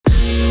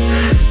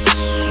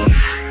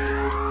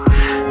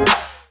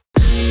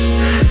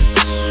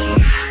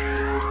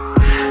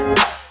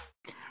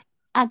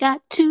I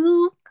got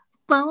two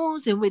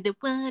phones and with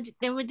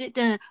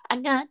the I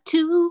got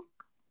two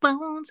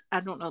phones. I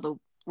don't know the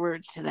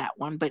words to that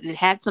one, but it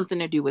had something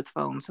to do with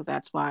phones, so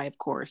that's why, of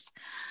course,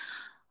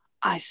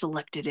 I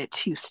selected it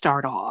to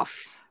start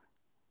off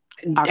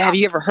our Have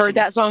you ever heard conversation.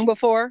 that song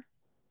before?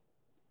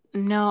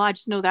 No, I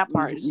just know that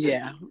part.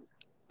 Yeah.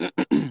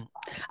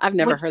 I've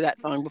never What? heard that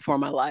song before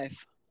in my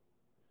life.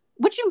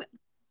 What you?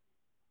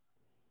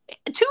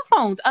 Two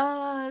phones.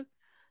 One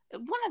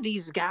of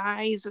these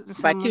guys.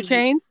 By Two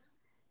Chains?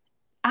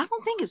 I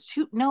don't think it's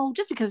two. No,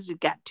 just because it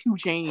got two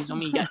chains, I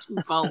mean, you got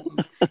two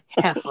phones.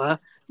 Heifer,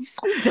 you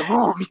so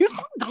dumb. You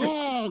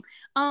so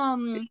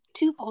dumb.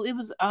 Two phones. It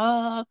was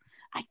I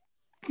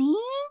think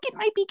it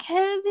might be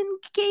Kevin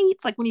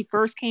Gates. Like when he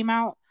first came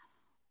out,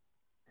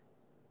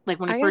 like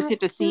when he I first got hit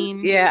the two.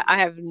 scene. Yeah, I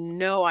have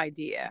no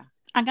idea.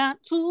 I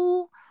got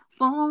two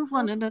phones.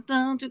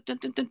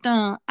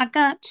 I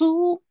got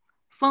two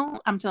phones.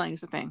 I'm telling you,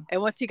 it's a thing.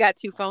 And what's he got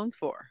two phones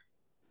for?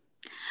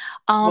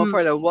 One Um,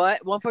 for the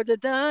what? One for the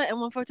dun and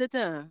one for the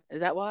dun.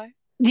 Is that why?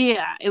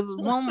 yeah, it was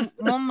one.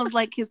 One was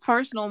like his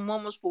personal, and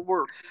one was for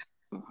work.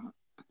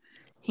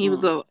 He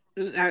was Mm.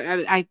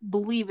 a. I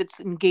believe it's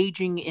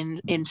engaging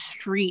in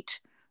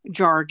street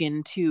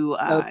jargon to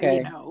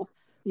Okay.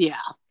 yeah.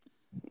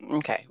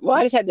 Okay. Well,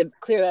 I just had to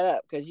clear that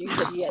up because you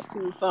said he had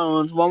two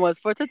phones. One was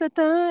for da da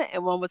da,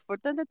 and one was for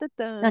da da da I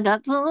da.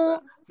 got two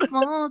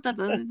phones.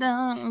 Okay.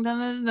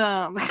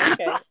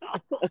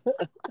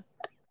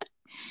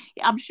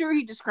 I'm sure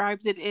he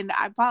describes it, and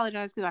I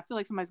apologize because I feel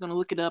like somebody's going to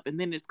look it up, and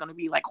then it's going to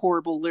be like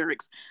horrible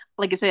lyrics.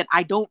 Like I said,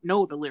 I don't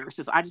know the lyrics,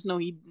 so I just know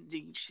he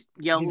He's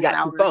yells got two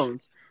out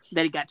phones.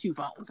 that he got two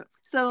phones.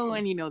 So,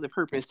 and the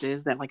purpose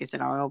is that, like I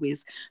said, I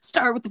always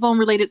start with the phone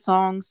related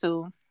song.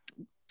 So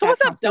So what's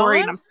that's my up, story,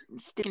 Dawn? and I'm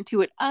sticking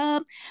to it.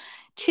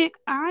 Chick,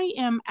 I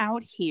am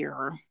out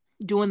here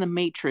doing the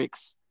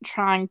Matrix,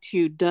 trying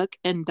to duck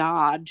and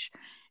dodge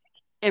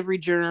every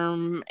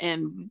germ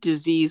and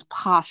disease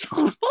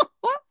possible.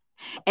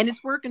 And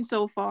it's working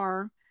so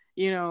far,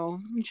 so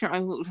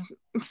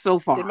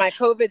Did far. my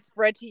COVID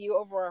spread to you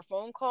over our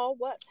phone call?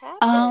 What's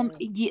happened?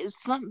 Yeah,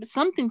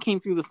 something came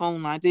through the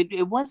phone lines.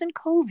 It wasn't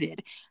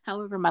COVID.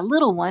 However, my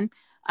little one,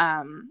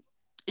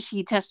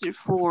 she tested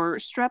for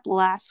strep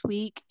last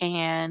week,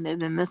 and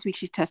then this week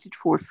she's tested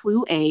for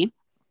flu A.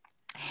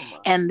 Oh my!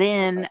 And Oh my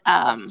then,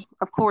 gosh!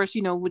 of course,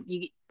 you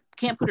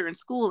can't put her in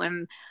school,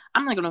 and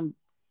I'm not gonna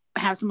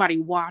have somebody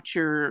watch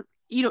her.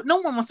 No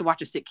one wants to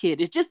watch a sick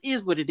kid. It just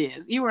is what it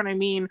is. You know what I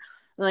mean?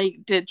 Like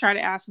to try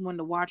to ask someone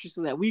to watch her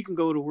so that we can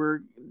go to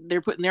work, they're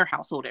putting their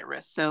household at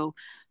risk. So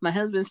my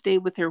husband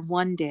stayed with her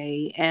one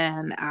day,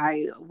 and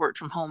I worked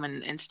from home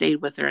and stayed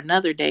with her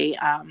another day.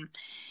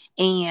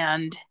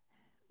 And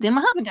then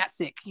my husband got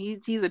sick.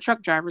 He's a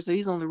truck driver, so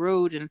he's on the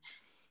road, and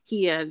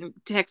he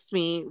texted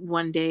me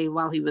one day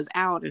while he was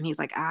out, and he's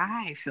like,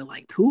 I feel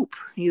like poop.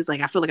 He's like,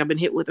 I feel like I've been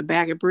hit with a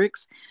bag of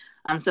bricks.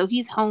 So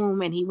he's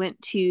home, and he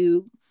went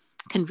to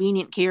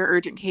convenient care,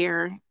 urgent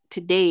care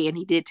today, and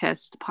he did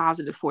test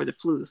positive for the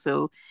flu.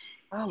 So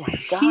Oh my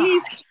he's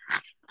gosh!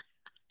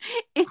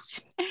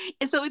 it's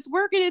and so it's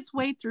working its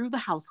way through the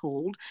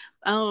household.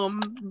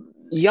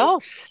 Y'all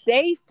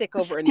stay sick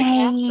over in the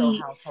Castro Stay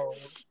household.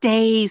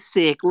 stay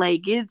sick.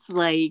 Like it's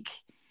like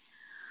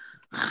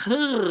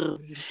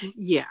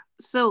yeah.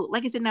 So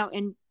like I said, now,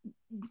 and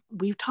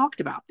we've talked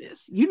about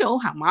this. You know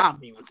how my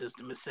immune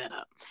system is set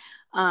up.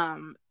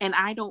 And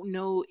I don't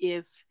know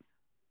if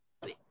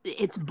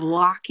it's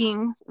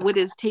blocking what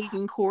is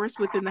taking course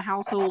within the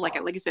household. Like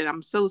I said,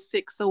 I'm so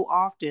sick so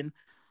often.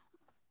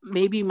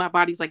 Maybe my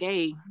body's like,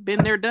 hey,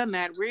 been there, done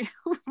that.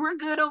 We're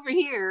good over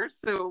here.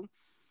 So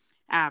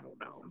I don't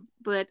know.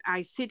 But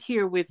I sit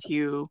here with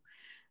you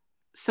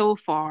so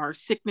far,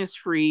 sickness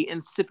free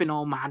and sipping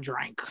on my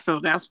drink. So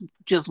that's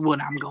just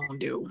what I'm gonna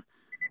do.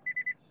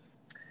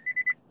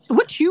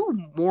 What you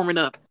warming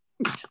up?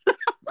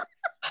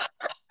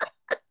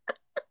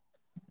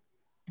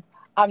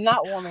 I'm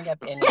not warming up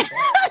anything.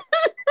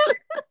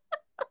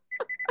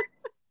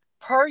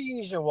 Per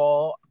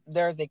usual,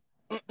 there's a.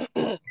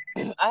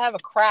 I have a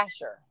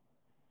crasher.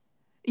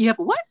 You have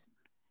a what?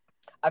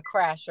 A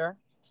crasher.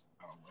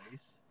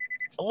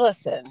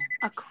 Listen,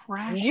 A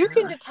crasher. you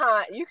can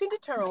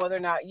determine whether or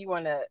not you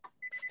want to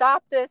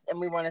stop this and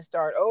we want to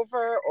start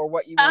over, or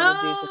what you want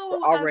to do since we're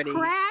A already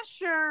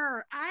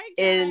crasher. I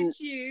in got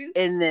you.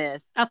 in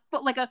this.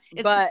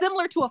 It's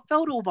similar to a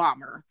photo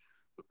bomber.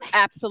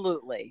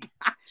 Absolutely.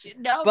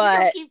 No, we're gonna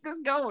But keep this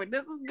going.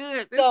 This is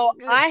good. so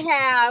I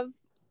have,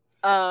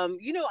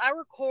 I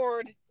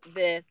record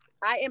this.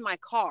 In my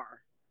car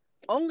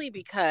only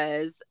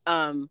because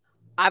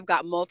I've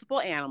got multiple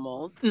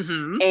animals,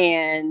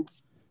 and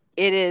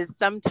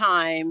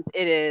sometimes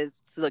it is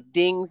like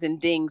dings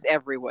and dings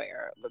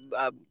everywhere.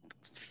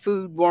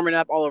 Food warming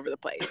up all over the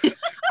place.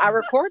 I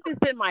record this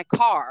in my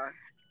car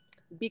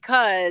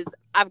because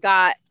I've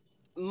got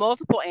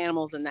multiple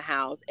animals in the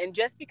house, and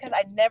just because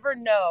I never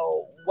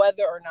know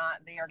whether or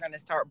not they are going to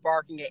start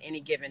barking at any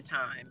given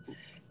time.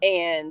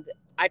 And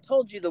I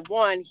told you the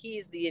one,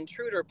 he's the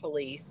intruder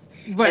police.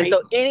 Right. And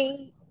so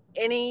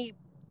any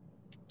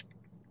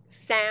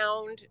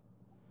sound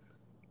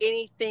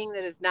anything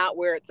that is not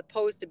where it's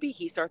supposed to be,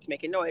 he starts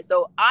making noise.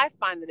 So I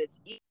find that it's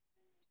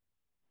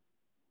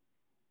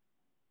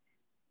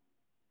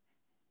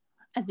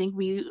I think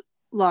we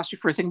lost you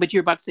for a second, but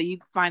you're about to say you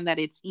find that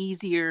it's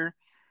easier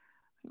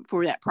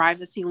for that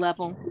privacy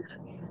level.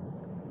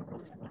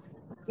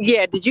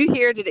 Yeah. Did you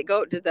hear? Did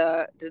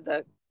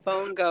the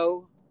phone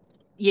go?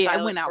 Yeah,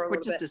 it went out for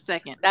just a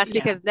second. That's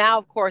because now,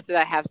 of course, that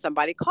I have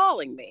somebody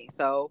calling me.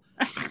 So,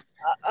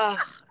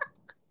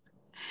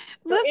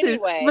 listen,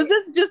 anyway, but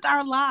this is just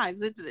our lives.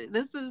 This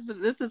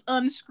is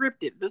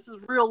unscripted. This is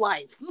real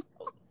life.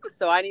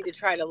 So I need to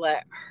try to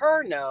let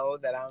her know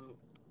that I'm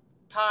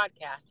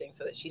podcasting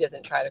so that she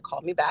doesn't try to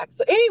call me back.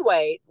 So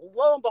anyway,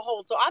 lo and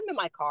behold, so I'm in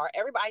my car.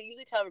 I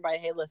usually tell everybody,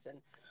 hey,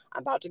 listen,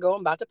 I'm about to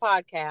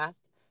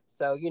podcast.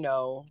 So,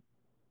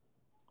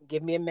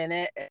 give me a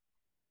minute.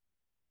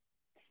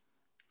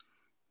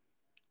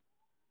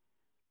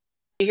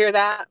 You hear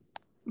that?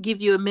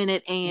 Give you a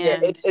minute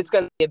and... Yeah, it's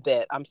going to be a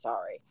bit. I'm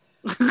sorry.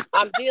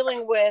 I'm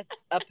dealing with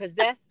a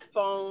possessed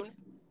phone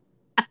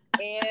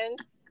and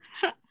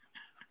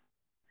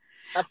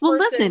a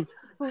person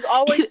who's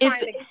always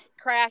trying to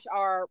crash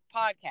our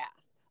podcast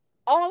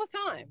all the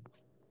time.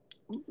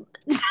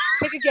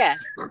 Take a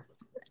guess.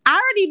 I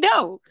already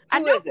know. I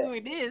know who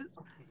it is.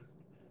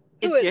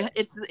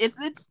 It's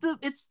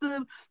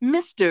the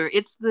Mister.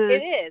 It's the...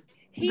 It is.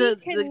 He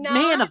the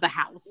man of the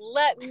house.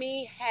 Let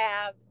me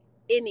have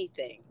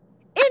anything.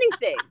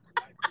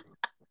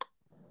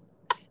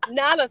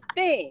 Not a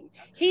thing.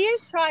 He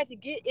has tried to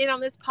get in on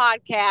this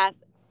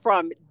podcast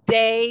from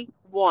day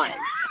one.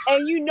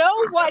 And you know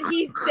what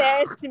he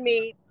said to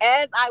me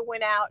as I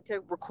went out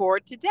to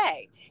record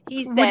today?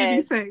 He said, what did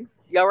he say?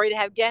 Y'all ready to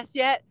have guests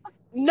yet?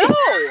 No.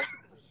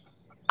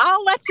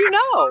 I'll let you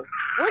know.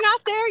 We're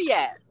not there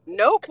yet.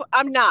 Nope,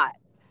 I'm not.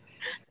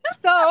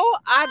 So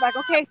I'm like,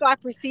 okay. So I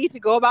proceed to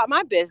go about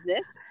my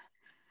business,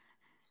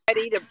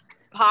 ready to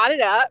pot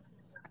it up.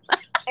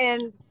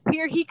 And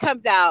here he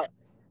comes out.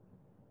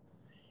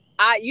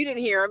 You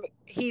didn't hear him.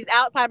 He's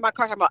outside my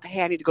car talking about,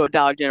 hey, I need to go to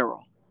Dollar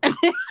General.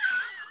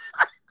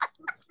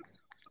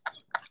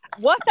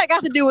 What's that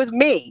got to do with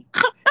me?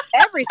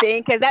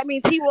 Everything, because that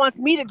means he wants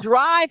me to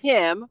drive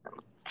him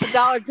to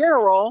Dollar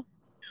General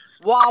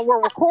while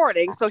we're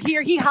recording. So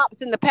here he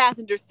hops in the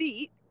passenger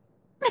seat.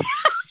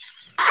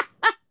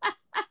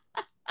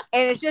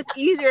 And it's just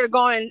easier to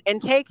go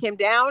and take him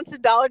down to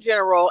Dollar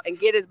General and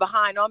get his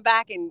behind on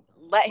back and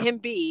let him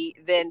be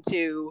than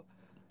to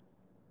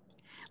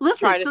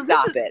try to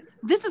stop it.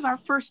 This is our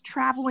first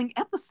traveling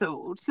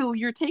episode. So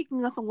you're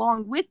taking us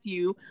along with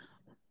you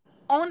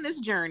on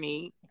this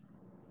journey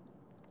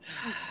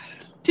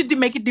to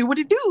make it do what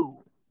it do.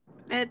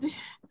 And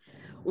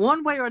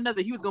one way or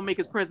another, he was going to make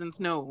his presence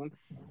known.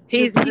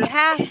 He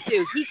has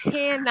to. He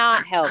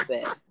cannot help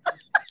it.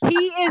 He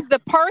is the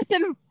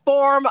person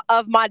form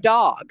of my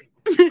dog.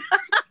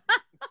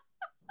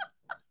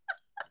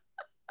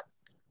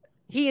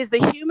 He is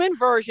the human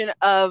version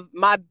of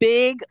my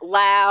big,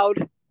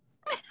 loud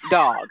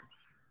dog.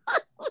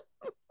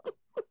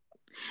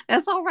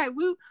 That's all right.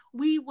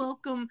 We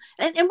welcome,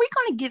 and we're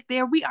gonna get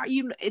there. We are.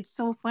 It's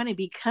so funny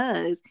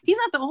because he's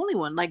not the only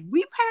one. Like,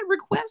 we've had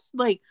requests,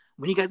 like,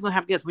 when you guys gonna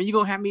have guests? When you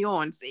gonna have me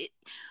on?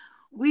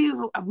 We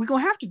gonna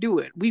have to do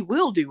it. We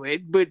will do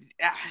it, but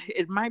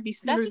it might be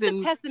sooner. That's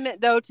just a testament,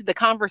 though, to the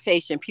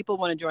conversation. People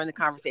want to join the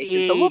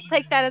conversation, so we'll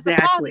take that as a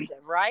positive,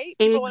 right?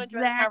 People want to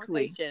join the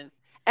conversation.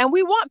 And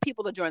we want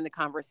people to join the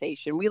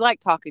conversation. We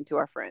like talking to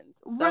our friends.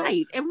 So,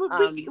 right. And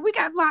we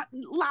got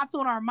lots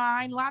on our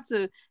mind. Lots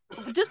of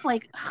just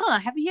like,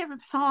 have you ever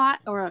thought,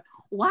 or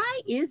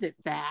why is it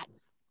that?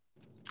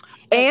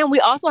 And we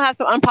also have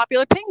some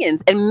unpopular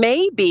opinions. And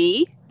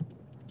maybe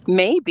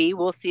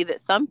we'll see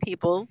that some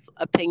people's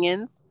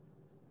opinions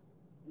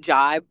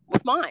jibe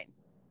with mine.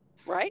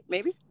 Right?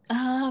 Maybe.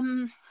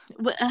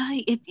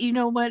 It's, you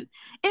know what?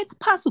 It's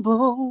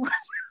possible.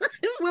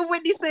 When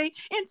Whitney say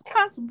it's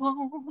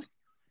possible.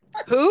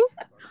 Who?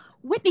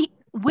 Whitney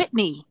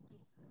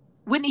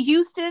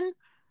Houston.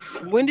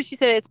 When did she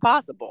say it's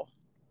possible?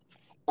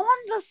 On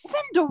the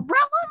Cinderella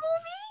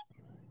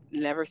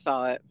movie? Never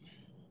saw it.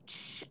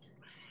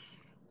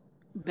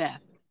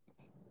 Beth,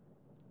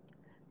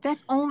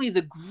 that's only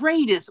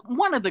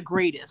one of the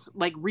greatest,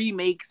 like,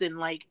 remakes and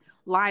like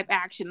live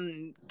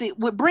action.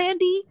 With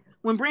Brandy,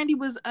 when Brandy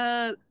was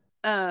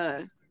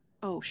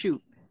oh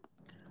shoot,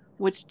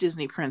 which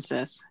Disney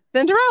princess?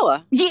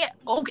 Cinderella. Yeah.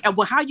 Okay.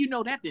 Well, how you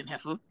know that then,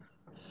 Heifer?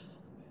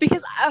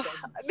 Because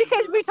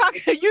we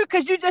talking to you,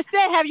 because you just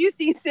said, have you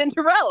seen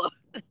Cinderella?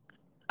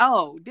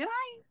 Oh, did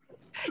I?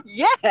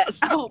 Yes.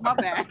 Oh, my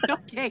bad.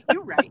 Okay,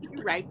 you're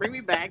right. Bring me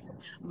back.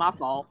 My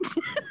fault.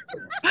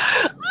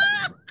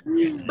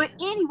 But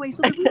anyway,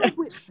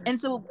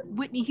 so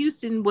Whitney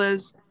Houston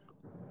was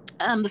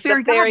the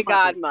fairy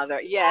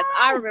godmother. Yes,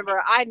 I remember.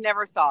 I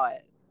never saw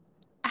it.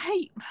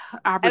 I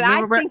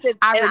think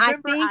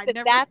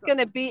that's going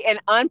to be an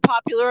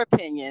unpopular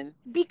opinion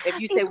because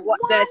if you say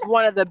that it's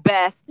one of the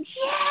best.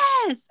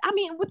 Yes, I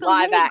mean, with the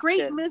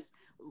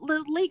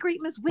late great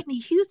Miss Whitney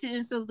Houston,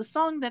 and so the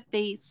song that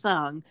they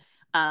sung,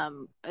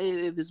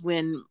 It was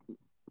when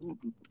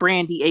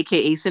Brandy,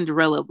 aka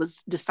Cinderella,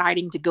 was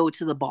deciding to go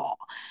to the ball.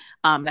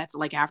 That's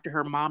like after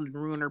her mom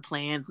ruined her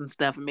plans and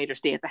stuff and made her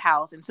stay at the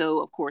house. And so,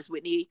 of course,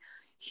 Whitney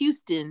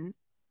Houston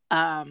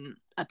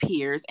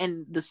appears,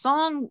 and the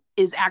song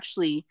is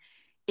actually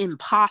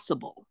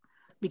impossible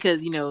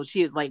because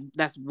she like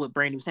that's what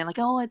Brandy was saying, like,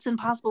 oh, it's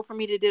impossible for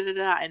me to da da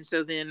da. And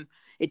so then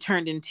it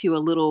turned into a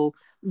little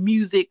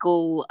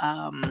musical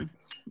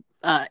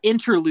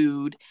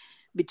interlude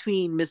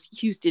between Miss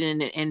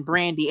Houston and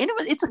Brandy, and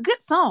it's a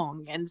good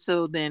song. And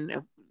so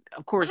then,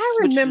 of course, I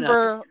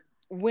remember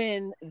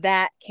when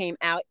that came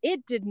out,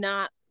 it did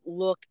not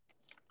look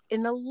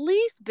in the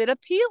least bit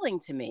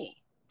appealing to me.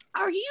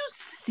 Are you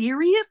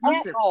serious?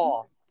 Listen, at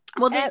all.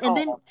 Well, then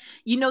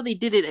they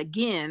did it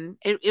again.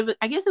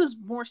 I guess it was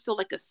more so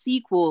like a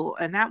sequel,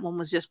 and that one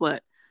was just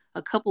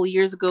a couple of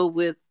years ago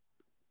with,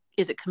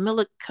 is it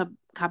Camila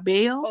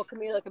Cabello? Oh,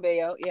 Camila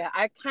Cabello. Yeah,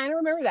 I kind of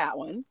remember that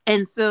one.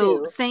 And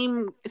so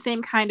same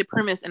kind of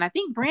premise. And I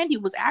think Brandy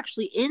was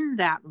actually in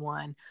that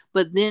one,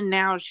 but then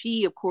now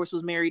she, of course,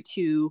 was married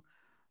to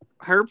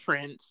her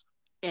prince,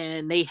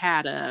 and they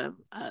had a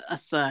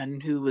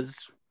son who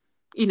was,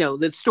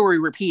 the story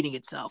repeating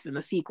itself in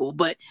the sequel.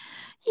 But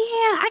yeah,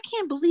 I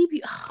can't believe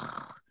you.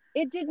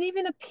 It didn't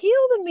even appeal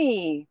to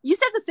me. You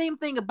said the same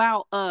thing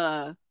about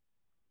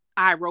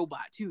iRobot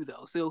too,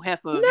 though. So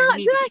Heffa. No,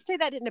 did I say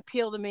that didn't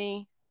appeal to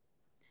me?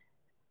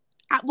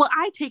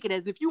 I take it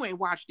as if you ain't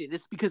watched it,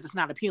 it's because it's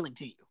not appealing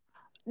to you.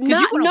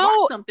 No,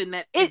 watch something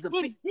that it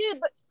did,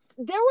 but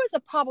there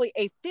was probably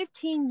a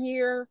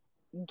 15-year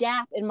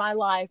gap in my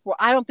life where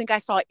I don't think I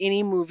saw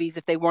any movies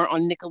if they weren't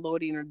on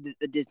Nickelodeon or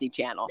the Disney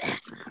Channel.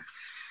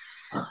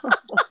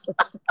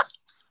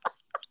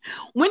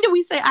 When did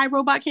we say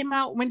iRobot came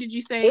out? When did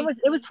you say?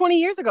 It was 20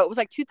 years ago. It was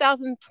like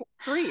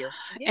 2003.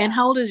 And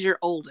how old is your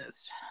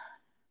oldest?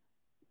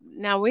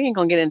 Now, we ain't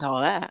gonna get into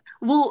all that.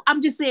 Well,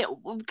 I'm just saying,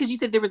 because you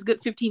said there was a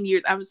good 15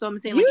 years. I'm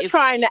saying, you're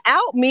trying to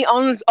out me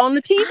on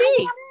the TV. I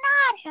am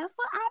not,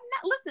 Heffa. I'm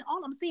not. Listen,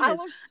 all I'm saying is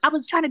I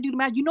was trying to do the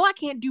math. I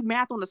can't do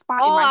math on the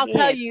spot. All in my I'll head.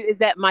 tell you is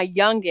that my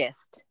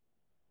youngest,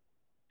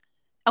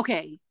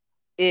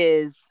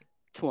 is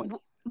 20.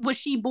 Was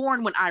she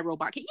born when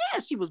iRobot came? Yeah,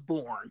 she was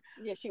born.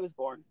 Yeah, she was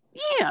born.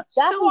 Yeah,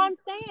 that's what I'm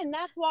saying.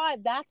 That's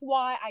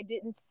why I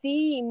didn't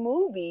see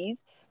movies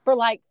for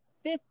like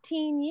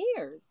 15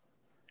 years.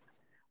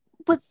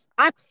 But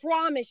I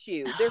promise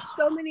you, there's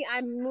so many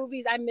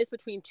movies I missed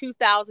between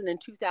 2000 and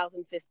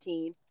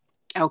 2015.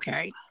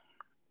 Okay.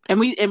 And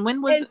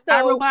when was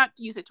iRobot?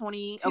 You said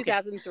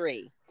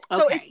 2003.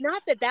 Okay. So it's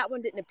not that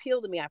one didn't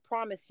appeal to me. I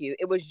promise you.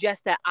 It was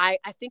just that I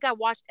think I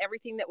watched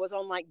everything that was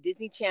on like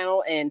Disney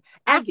Channel, and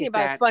ask me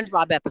about a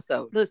SpongeBob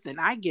episode. Listen,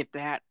 I get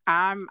that.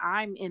 I'm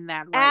in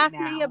that right now. Ask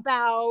me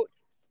about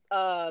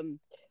a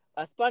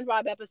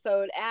SpongeBob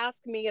episode.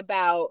 Ask me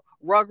about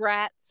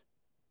Rugrats.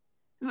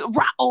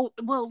 Oh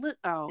well.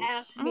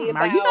 Ask me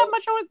about. Are you that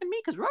much older than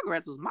me? Because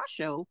Rugrats was my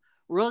show.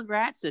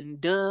 Rugrats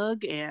and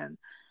Doug and.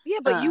 Yeah,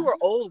 but you were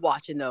old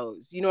watching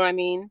those. You know what I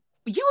mean?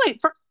 You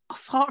ain't first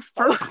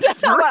of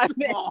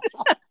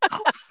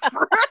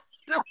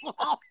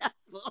all.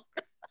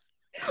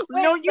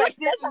 No, you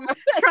didn't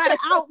try to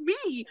out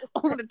me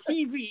on the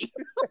TV.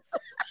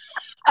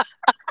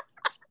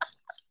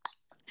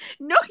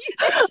 No, you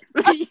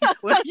didn't.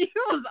 Well, you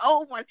was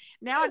old one.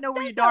 Now I know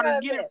where your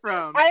daughters get it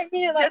from. I didn't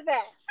mean it like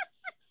that.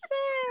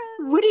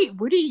 What do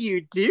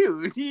you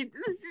do?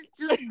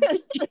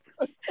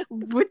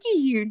 What do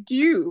you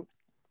do?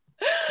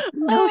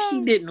 No,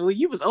 she didn't. Well,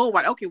 you was old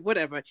one. Okay,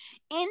 whatever.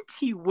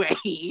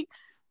 Anyway,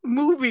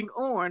 moving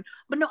on.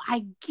 But no,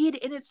 I get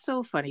it, and it's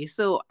so funny.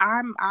 So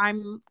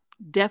I'm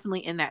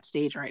definitely in that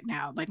stage right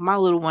now. Like my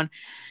little one,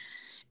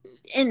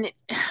 and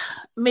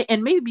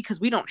maybe because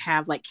we don't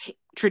have like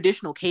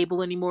traditional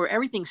cable anymore.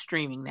 Everything's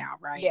streaming now,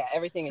 right? Yeah,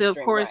 everything. So of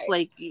course,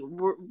 right.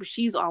 Like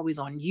she's always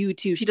on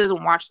YouTube. She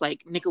doesn't watch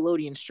like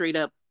Nickelodeon straight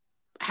up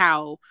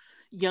how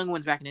young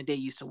ones back in the day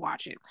used to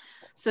watch it.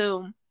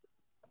 So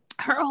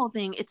her whole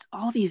thing, it's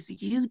all these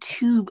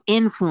YouTube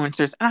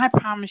influencers, and I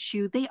promise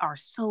you, they are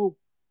so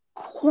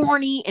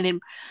corny, and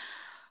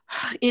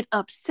it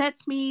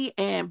upsets me.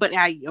 But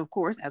I, of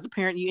course, as a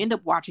parent, you end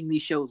up watching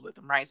these shows with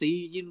them, right? So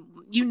you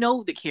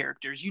know the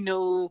characters, you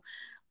know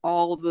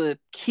all the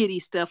kiddie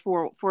stuff.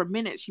 For a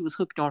minute, she was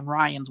hooked on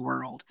Ryan's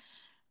World.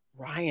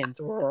 Ryan's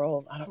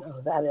World. I don't know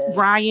who that is.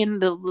 Ryan,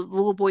 the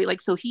little boy,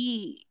 like, so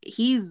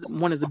he's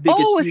one of the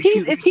biggest. Oh, is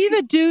he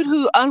the dude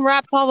who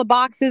unwraps all the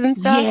boxes and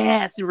stuff?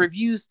 Yes, and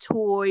reviews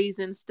toys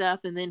and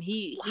stuff. And then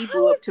he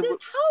blew up to. How old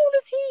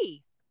is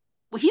he?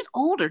 Well, he's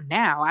older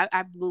now.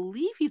 I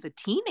believe he's a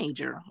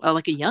teenager,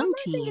 like a young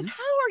teen.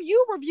 How are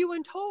you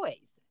reviewing toys?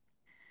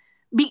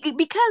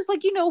 Because,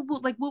 like,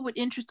 like what would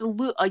interest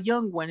a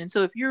young one, and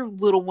so if your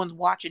little one's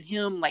watching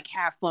him like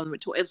have fun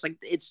with toys, it's like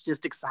it's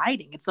just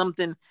exciting. It's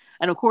something,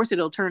 and of course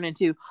it'll turn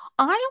into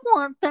I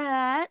want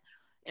that.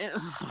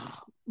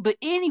 but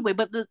anyway,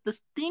 but the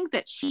things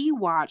that she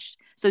watched,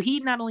 so he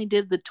not only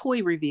did the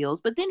toy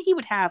reveals, but then he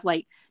would have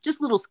like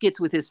just little skits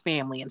with his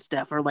family and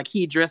stuff, or like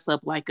he'd dress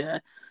up like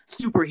a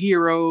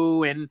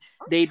superhero and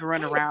they'd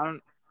run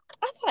around.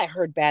 I thought I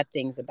heard bad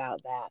things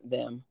about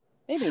them.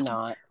 Maybe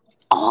not.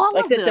 All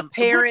like of that them. The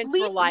parents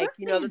were like,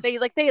 you know, that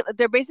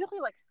they're basically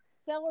like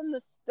selling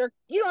they're,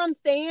 you know what I'm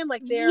saying?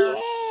 Like they're,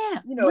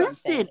 you know,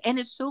 listen, and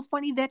it's so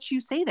funny that you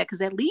say that, because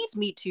that leads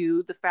me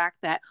to the fact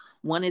that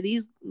one of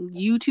these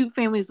YouTube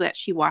families that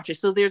she watches,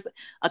 so there's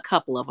a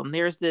couple of them.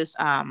 There's this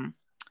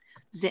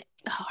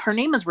her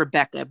name is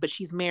Rebecca, but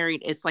she's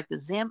married. It's like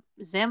the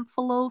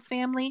Zamfalo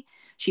family.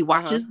 She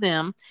watches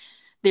them.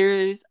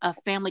 There's a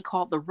family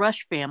called the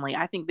Rush family.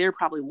 I think they're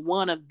probably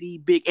one of the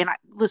big, and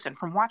listen,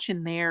 from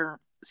watching their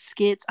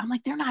skits, I'm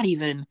like, they're not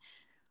even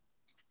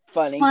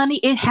funny.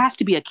 It has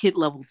to be a kid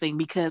level thing,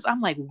 because I'm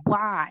like,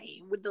 why?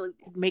 It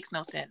makes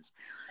no sense.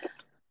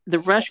 The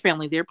Rush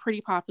family, they're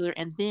pretty popular.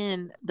 And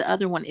then the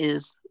other one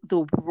is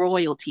the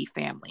Royalty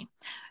family.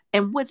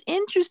 And what's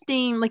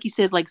interesting, like you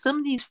said, like some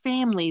of these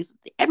families,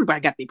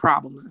 everybody got their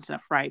problems and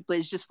stuff, right? But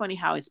it's just funny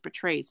how it's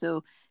portrayed.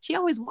 So she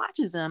always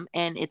watches them,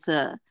 and it's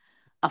a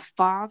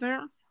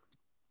father,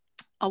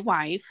 a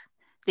wife.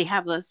 They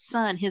have a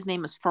son. His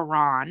name is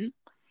Farhan.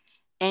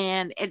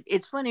 And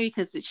it's funny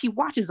because she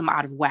watches them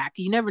out of whack.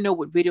 You never know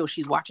what video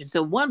she's watching.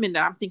 So one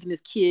minute I'm thinking this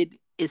kid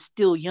is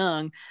still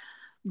young.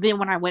 Then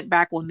when I went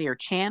back on their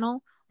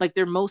channel, like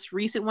their most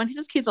recent one,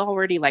 this kid's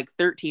already like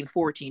 13,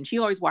 14. She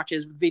always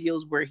watches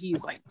videos where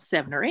he's like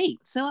 7 or 8.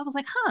 So I was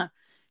like,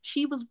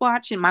 she was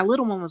watching, my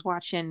little one was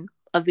watching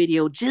a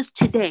video just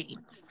today.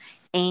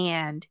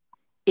 And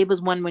it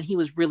was one when he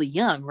was really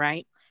young,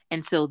 right?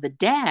 And so the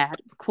dad,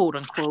 quote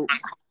unquote,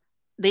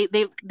 they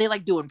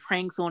like doing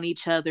pranks on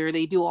each other.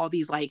 They do all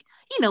these like,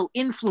 you know,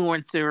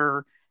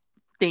 influencer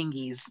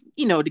thingies,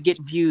 you know, to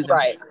get views.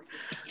 Right.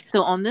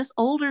 So on this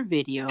older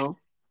video,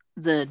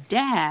 the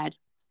dad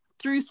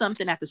threw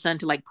something at the son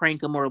to like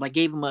prank him, or like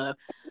gave him a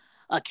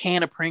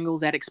can of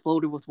Pringles that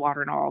exploded with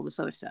water and all this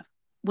other stuff.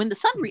 When the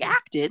son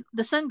reacted,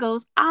 the son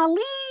goes,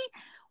 Ali,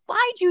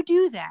 why'd you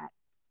do that?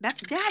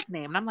 That's the dad's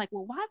name. And I'm like,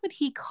 well, why would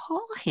he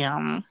call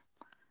him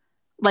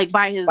like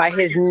by his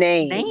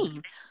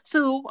name?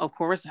 So of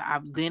course,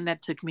 then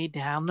that took me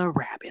down the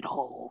rabbit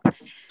hole.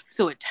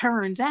 So it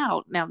turns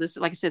out, now this,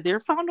 like I said, they're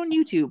found on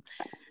YouTube.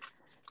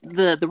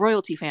 The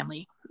Royalty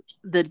family,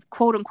 the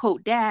quote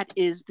unquote dad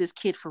is this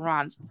kid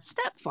Farhan's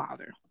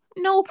stepfather.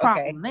 No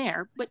problem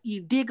there. But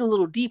you dig a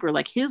little deeper,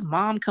 like his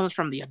mom comes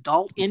from the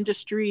adult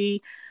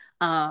industry.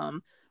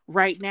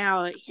 Right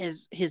now,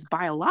 his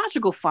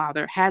biological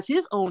father has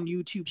his own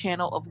YouTube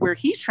channel of where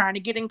he's trying to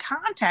get in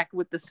contact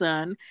with the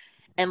son,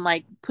 and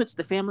like puts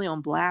the family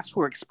on blast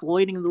for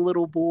exploiting the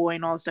little boy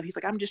and all this stuff. He's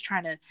like, I'm just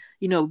trying to,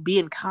 you know, be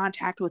in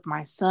contact with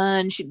my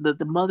son.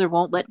 The mother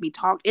won't let me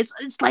talk. It's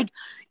like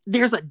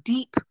there's a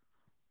deep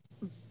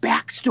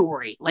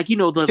backstory, like, you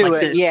know,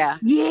 yeah.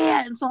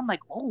 And so I'm like,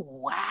 oh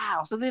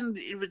wow. So then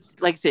it was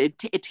like I said,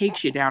 it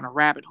takes you down a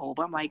rabbit hole.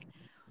 But I'm like,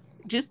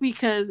 just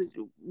because,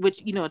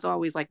 which, you know, it's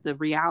always like the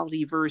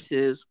reality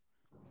versus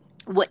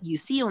what you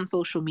see on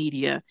social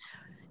media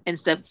and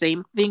stuff.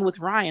 Same thing with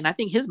Ryan. I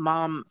think his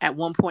mom at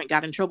one point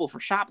got in trouble for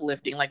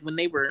shoplifting, like when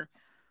they were.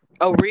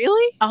 Oh,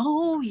 really?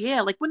 Oh,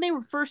 yeah. Like when they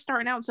were first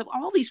starting out and stuff,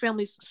 all these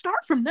families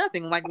start from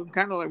nothing. Like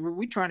kind of like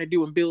we're trying to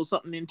do and build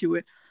something into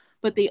it.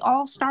 But they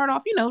all start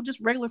off, you know,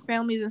 just regular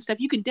families and stuff.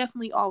 You can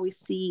definitely always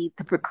see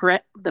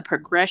the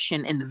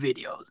progression in the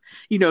videos.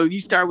 You know, you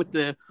start with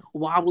the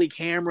wobbly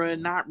camera,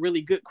 not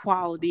really good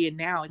quality. And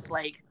now it's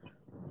like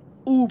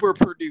uber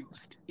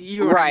produced.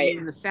 You know what I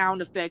mean? The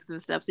sound effects and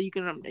stuff. So you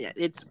can,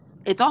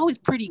 it's always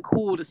pretty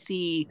cool to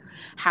see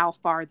how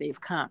far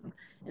they've come.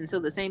 And so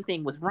the same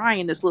thing with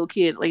Ryan, this little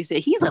kid, like I said,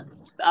 he's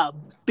a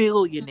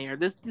billionaire.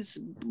 This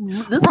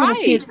little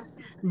kid's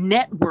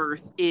net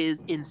worth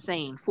is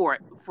insane for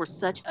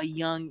such a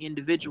young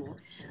individual.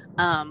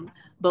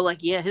 But like,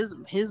 yeah,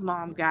 his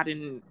mom got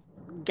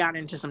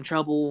into some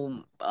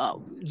trouble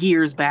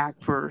years back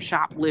for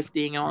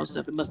shoplifting and all this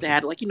stuff. It must have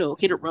had, like, you know,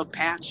 hit a rough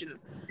patch and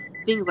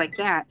things like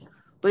that.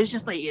 But it's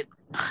just like it.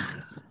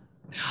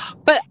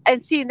 But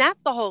and see, and that's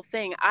the whole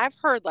thing. I've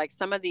heard like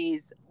some of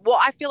these. Well,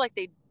 I feel like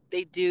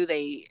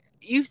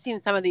you've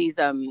seen some of these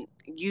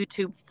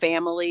YouTube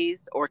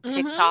families or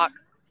TikTok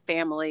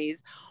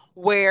families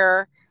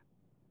where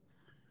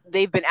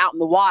they've been out in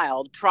the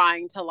wild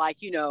trying to,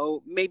 like, you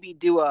know, maybe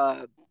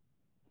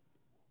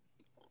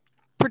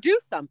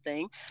produce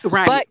something.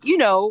 Right. But, you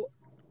know,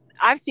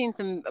 I've seen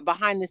some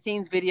behind the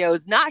scenes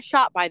videos, not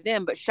shot by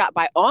them, but shot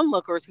by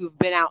onlookers who've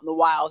been out in the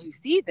wild, who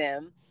see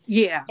them.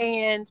 Yeah.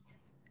 And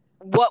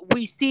what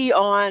we see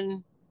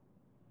on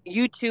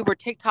YouTube or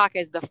TikTok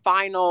as the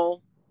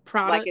final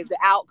product, like as the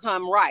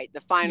outcome, right? The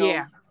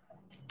final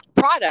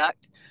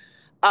product.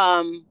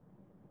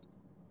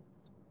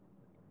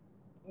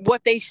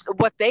 What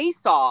they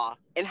saw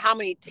and how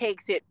many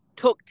takes it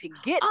took to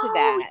get to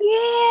that.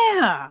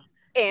 Yeah.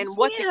 And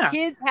what the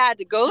kids had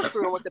to go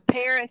through, and what the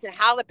parents and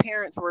how the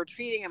parents were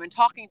treating them and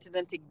talking to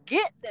them to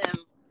get them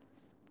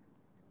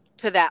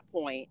to that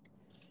point.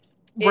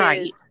 is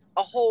Right.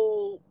 a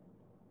whole,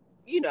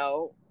 you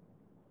know,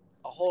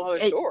 a whole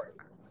other story.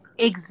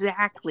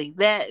 Exactly.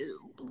 That,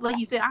 like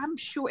you said, I'm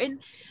sure.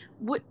 And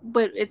but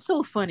it's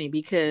so funny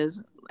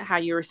because how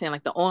you were saying,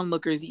 like the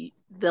onlookers,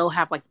 they'll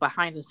have like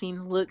behind the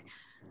scenes look.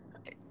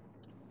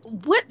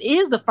 What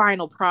is the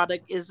final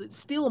product is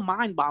still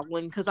mind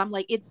boggling because I'm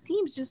like, it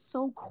seems just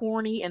so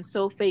corny and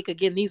so fake.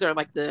 Again, these are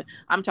like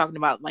I'm talking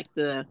about like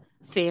the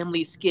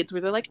family skits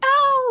where they're like,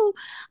 oh,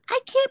 I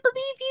can't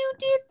believe you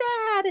did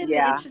that. And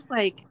Yeah. it's just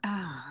like,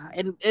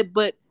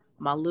 but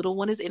my little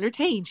one is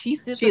entertained. She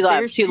sits up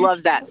there. She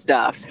loves that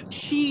stuff.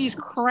 She's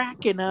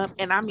cracking up.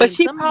 And I But mean,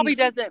 she some of probably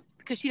these, doesn't,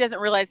 because she doesn't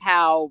realize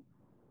how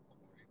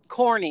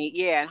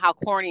corny, and how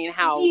corny and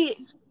how yeah,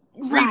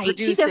 right. She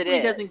reproduced it definitely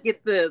is. doesn't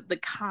get the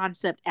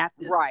concept at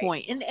this Right.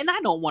 point. And I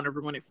don't want to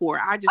ruin it for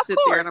her. I just Of sit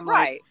there and course, I'm like,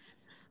 right.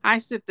 I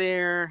sit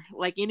there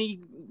like any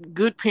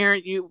good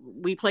parent.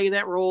 We play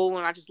that role,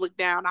 and I just look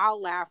down.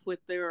 I'll laugh with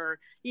her,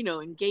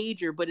 or,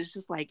 engage her. But it's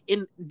just like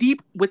in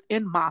deep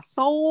within my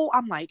soul,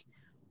 I'm like,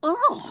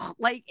 oh,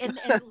 like and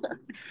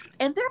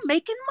they're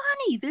making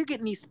money. They're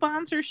getting these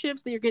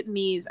sponsorships. They're getting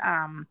these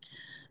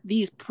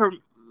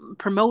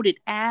promoted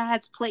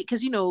ads play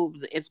because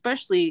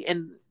especially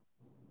in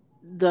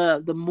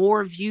the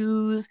more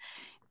views,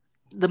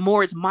 the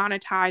more it's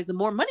monetized, the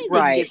more money they can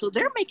get. Right. So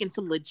they're making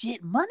some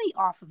legit money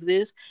off of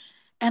this.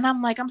 And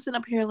I'm like, I'm sitting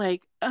up here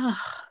like, ugh.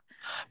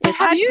 But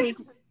If I take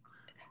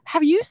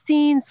have you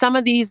seen some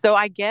of these though?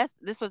 I guess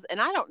this was,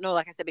 and I don't know,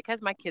 like I said,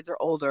 because my kids are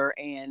older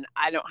and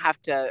I didn't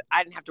have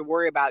to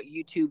worry about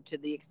YouTube to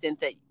the extent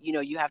that,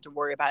 you have to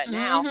worry about it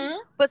now. Mm-hmm.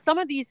 But some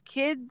of these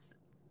kids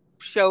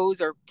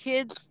shows or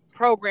kids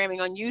programming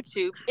on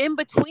YouTube in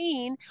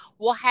between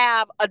will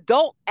have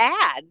adult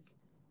ads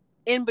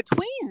in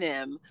between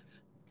them,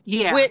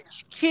 Yeah.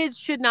 which kids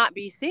should not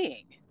be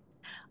seeing.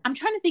 I'm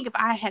trying to think if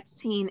I had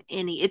seen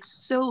any. It's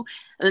so,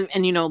 and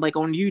like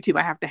on YouTube,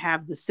 I have to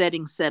have the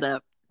settings set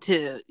up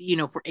to,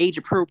 for age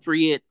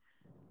appropriate,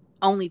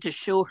 only to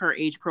show her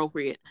age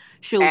appropriate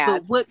shows. But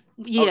Ads. what,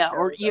 Oh, yeah,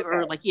 or shows.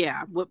 Okay. like,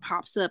 yeah, what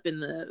pops up in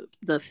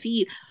the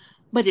feed.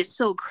 But it's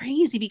so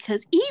crazy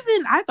because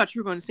even I thought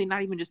you were going to say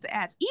not even just the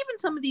ads, even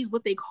some of these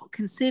what they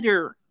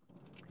consider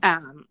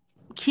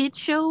kid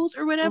shows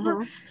or whatever.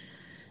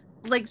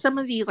 Mm-hmm. Like some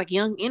of these like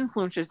young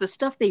influencers, the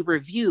stuff they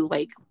review,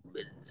 like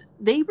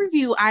they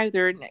review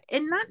either,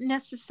 and not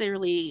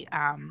necessarily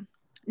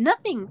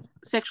nothing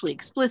sexually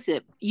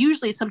explicit.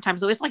 Usually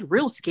sometimes though it's like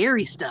real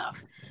scary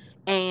stuff.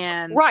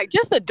 And Right,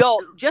 just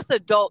adult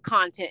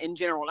content in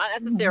general, not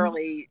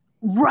necessarily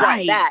right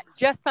right. that,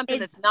 just something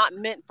And that's not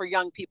meant for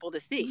young people to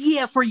see.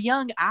 yeah, for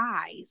young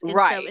eyes and stuff.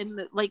 Right.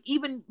 And like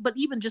even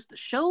just the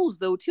shows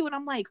though too. And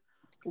I'm like,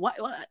 what?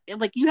 And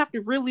like you have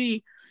to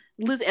really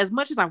listen. As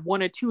much as I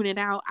want to tune it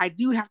out, I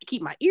do have to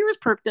keep my ears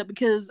perked up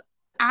because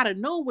out of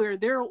nowhere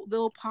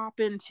they'll pop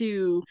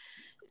into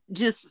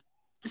just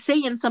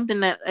saying something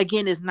that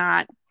again is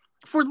not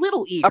for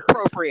little ears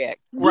Appropriate.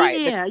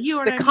 Right. Yeah, you know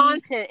what the I mean?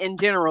 content in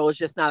general is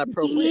just not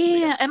appropriate.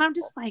 Yeah, and I'm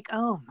just like,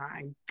 oh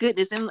my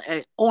goodness, and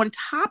on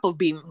top of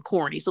being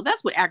corny, so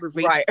that's what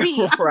aggravates Right.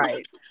 me. I'm Right.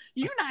 like,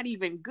 you're not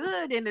even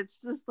good, and it's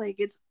just like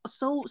it's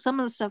so some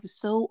of the stuff is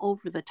so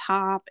over the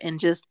top and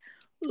just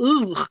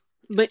ugh.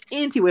 But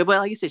anyway, but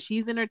like you said,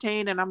 she's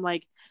entertained, and I'm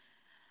like,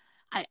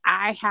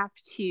 I have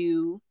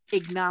to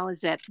acknowledge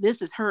that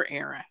this is her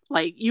era.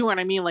 Like, you know what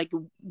I mean? Like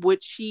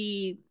what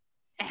she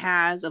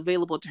has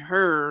available to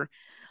her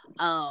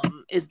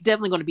is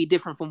definitely going to be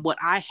different from what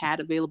I had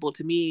available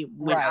to me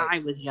when Right. I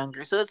was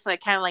younger. So it's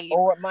like kind of like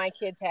or what my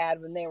kids had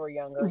when they were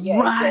younger.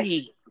 Yeah,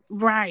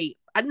 right.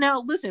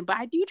 Now listen, but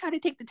I do try to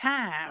take the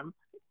time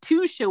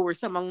to show her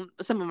some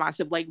of my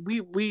stuff. Like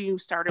we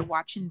started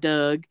watching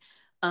Doug.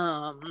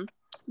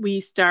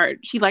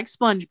 She likes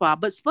SpongeBob,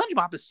 but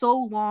SpongeBob is so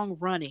long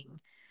running.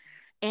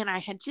 And I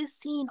had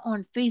just seen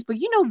on Facebook,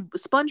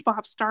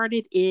 SpongeBob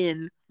started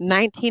in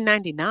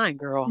 1999,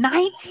 girl.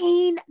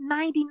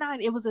 1999.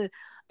 It was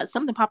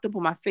something popped up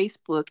on my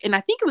Facebook, and I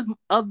think it was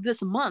of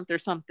this month or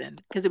something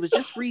because it was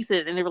just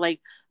recent. And they were like,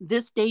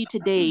 "This day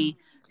today,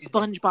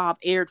 SpongeBob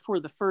aired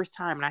for the first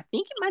time," and I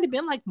think it might have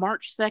been like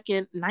March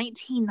 2nd,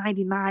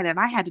 1999. And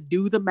I had to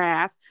do the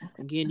math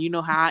again. You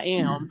know how I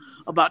am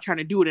about trying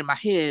to do it in my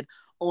head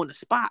on the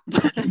spot.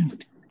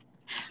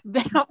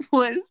 That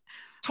was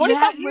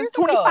 25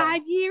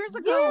 years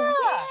ago.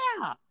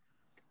 Yeah.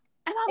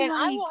 And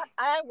I'm like,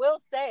 I will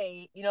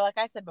say, like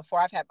I said before,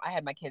 I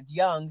had my kids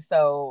young,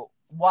 so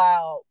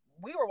while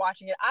we were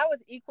watching it, I was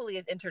equally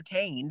as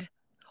entertained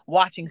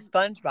watching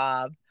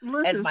SpongeBob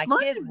as my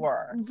kids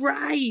were.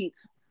 Right.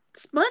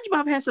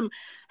 SpongeBob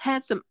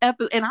had some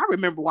episodes, and I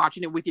remember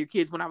watching it with your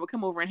kids when I would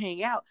come over and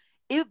hang out.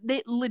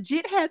 They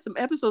legit had some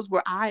episodes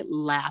where I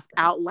laughed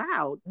out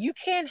loud. You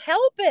can't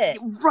help it.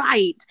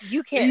 Right.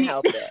 You can't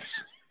help it.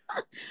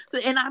 So,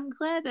 and I'm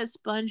glad that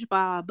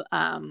SpongeBob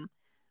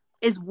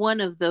is one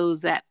of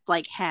those that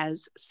like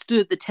has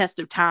stood the test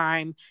of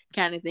time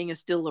kind of thing, is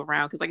still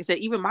around. Because like I said,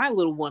 even my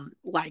little one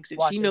likes it.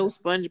 She knows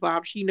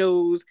SpongeBob. She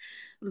knows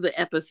the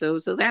episode.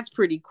 So that's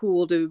pretty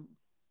cool to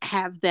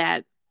have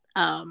that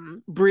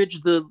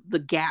bridge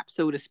the gap,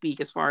 so to speak,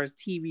 as far as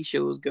TV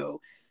shows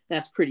go.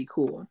 That's pretty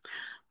cool.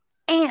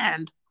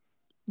 And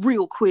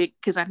real quick,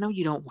 because I know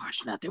you don't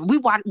watch nothing. You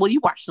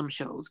watch some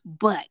shows,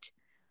 but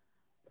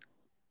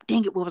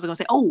dang it, what was I gonna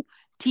say? Oh,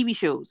 TV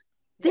shows.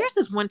 There's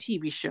this one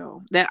TV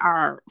show that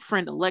our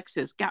friend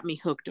Alexis got me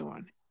hooked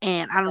on,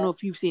 and I don't know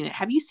if you've seen it.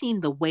 Have you seen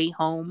The Way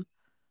Home?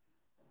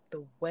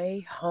 The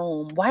Way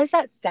Home. Why does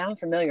that sound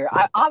familiar?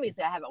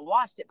 Obviously I haven't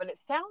watched it, but it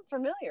sounds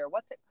familiar.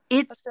 What's it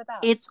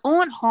about? It's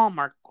on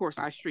Hallmark. Of course,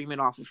 I stream it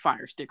off of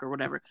Fire Stick or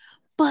whatever.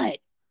 But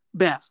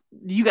Beth,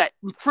 you got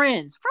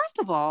friends. First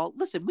of all,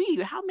 listen,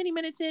 how many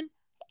minutes in?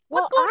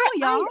 What's going on,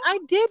 y'all? I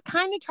did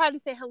kind of try to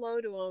say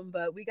hello to them,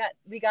 but we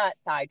got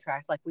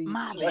sidetracked like we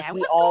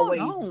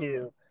always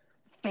do.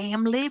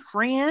 Family,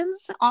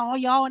 friends, all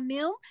y'all and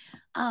them.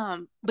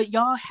 But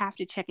y'all have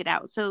to check it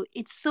out. So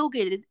it's so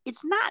good.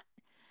 It's not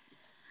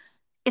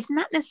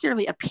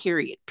necessarily a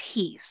period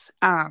piece.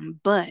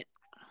 But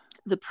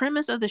the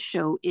premise of the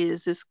show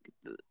is this.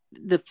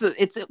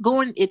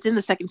 It's in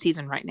the second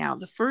season right now.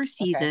 The first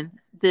season,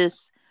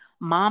 this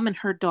mom and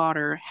her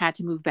daughter had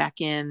to move back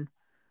in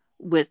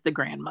with the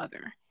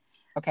grandmother.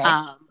 Okay.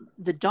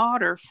 The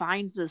daughter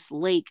finds this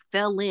lake,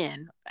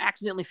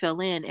 accidentally fell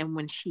in, and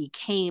when she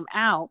came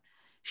out,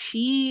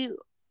 she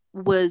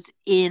was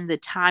in the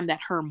time that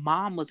her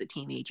mom was a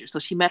teenager. So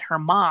she met her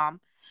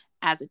mom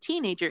as a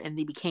teenager, and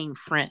they became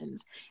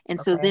friends. And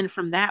so then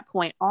from that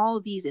point, all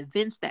of these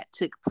events that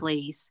took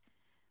place,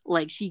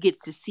 like she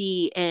gets to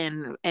see,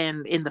 and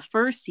in the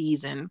first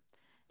season,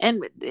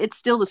 and it's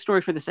still the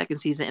story for the second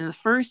season. In the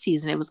first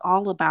season, it was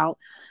all about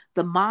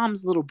the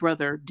mom's little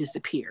brother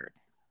disappeared,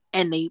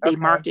 and they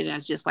marked it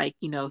as just like,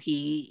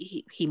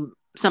 he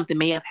something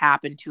may have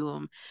happened to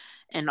him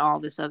and all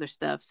this other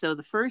stuff. So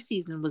the first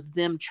season was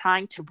them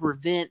trying to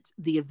prevent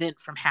the event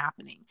from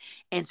happening.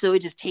 And so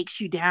it just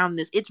takes you down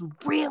this, it's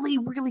really,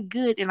 really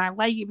good. And I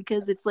like it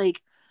because it's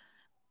like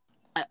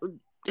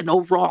an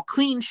overall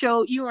clean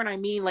show. You know what I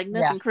mean? Like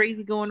nothing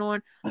crazy going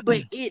on,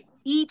 but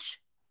each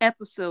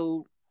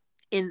episode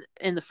in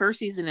the first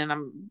season, and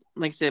I'm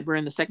like I said, we're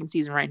in the second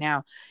season right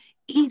now.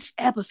 Each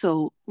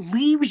episode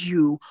leaves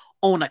you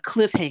on a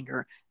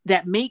cliffhanger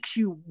that makes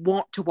you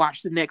want to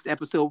watch the next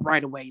episode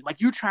right away. Like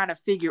you're trying to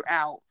figure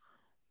out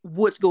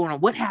what's going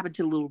on. What happened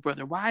to the little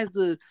brother? Why is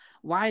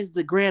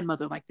the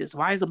grandmother like this?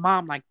 Why is the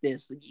mom like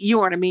this? You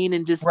know what I mean?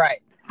 And just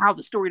how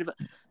the story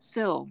developed.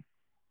 So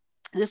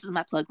this is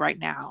my plug right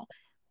now.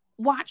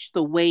 Watch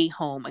The Way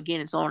Home.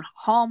 Again, it's on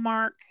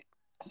Hallmark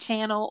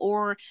channel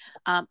or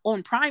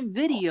on Prime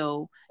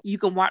Video. You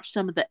can watch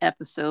some of the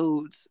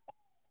episodes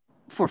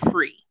for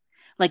free.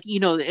 Like,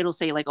 it'll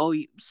say like, oh,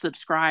 you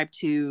subscribe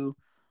to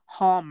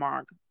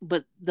Hallmark,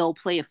 but they'll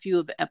play a few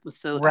of the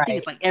episodes. I think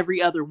it's like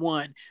every other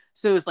one.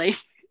 So it's like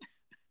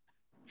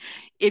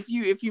if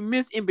you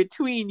miss in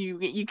between,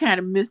 you kind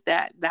of miss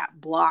that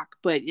block.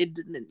 But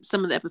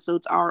some of the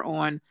episodes are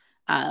on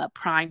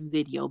Prime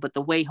Video. But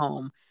The Way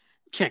Home,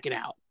 check it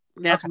out.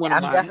 That's one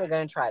of I'm definitely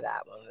going to try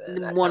that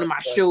one. One of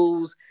my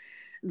shows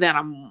that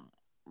I'm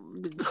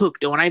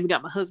hooked on. I even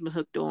got my husband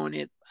hooked on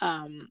it.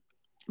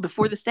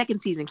 Before the second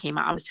season came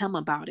out, I was telling him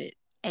about it.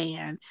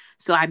 And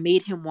so I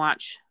made him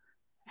watch,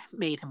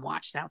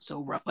 sounds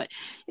so rough, but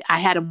I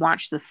had him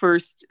watch the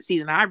first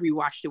season. I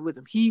rewatched it with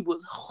him. He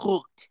was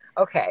hooked.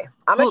 Okay.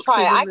 I'm going to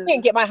try it. I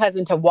can't get my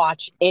husband to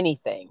watch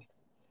anything.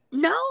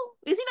 No?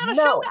 Is he not a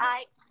show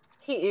guy?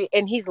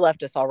 He's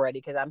left us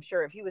already, because I'm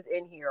sure if he was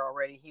in here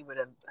already, he would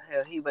have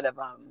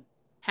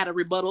had a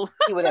rebuttal.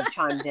 He would have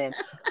chimed in.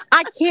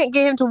 I can't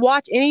get him to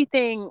watch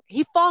anything.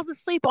 He falls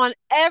asleep on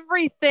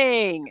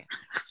everything.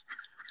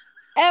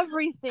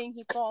 Everything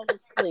he falls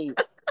asleep.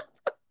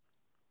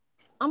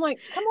 I'm like,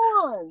 come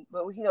on.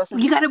 But so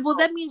you gotta, well,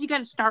 that means you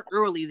gotta start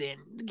early then.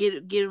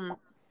 Get him,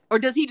 or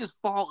does he just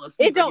fall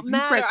asleep? It don't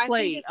matter.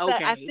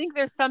 I think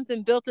there's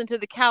something built into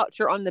the couch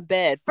or on the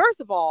bed.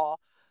 First of all,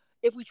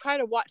 if we try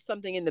to watch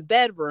something in the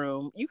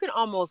bedroom, you can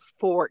almost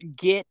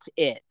forget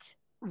it.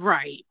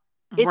 Right.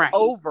 It's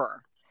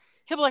over.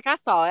 He'll be like, I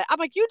saw it. I'm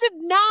like, you did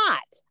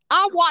not.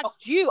 I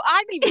watched you.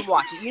 I didn't even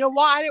watch it. You know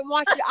why I didn't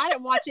watch it? I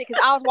didn't watch it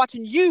because I was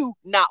watching you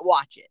not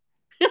watch it.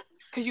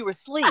 Because you were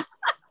asleep.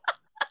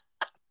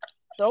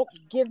 Don't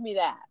give me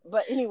that.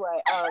 But anyway.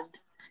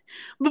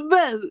 But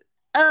Beth,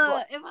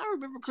 if I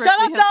remember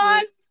correctly. Shut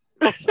up,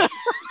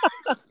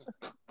 Don!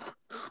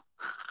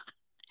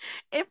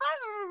 If I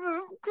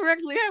remember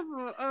correctly,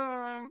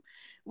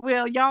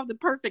 well, y'all the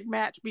perfect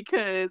match,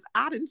 because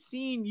I done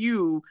seen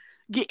you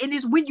get, and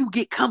it's when you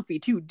get comfy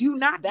too. Do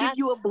not give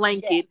you a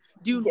blanket.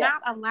 Do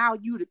not allow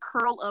you to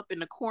curl up in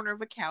the corner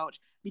of a couch,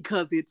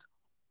 because it's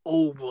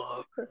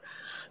over.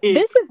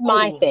 This is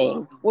my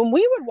thing. When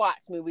we would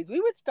watch movies, we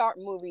would start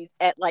movies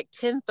at like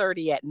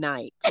 10:30 at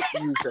night,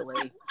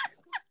 usually.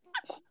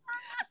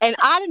 And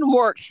I didn't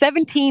work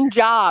 17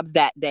 jobs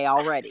that day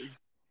already.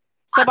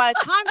 So by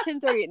the time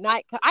 10:30 at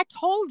night, I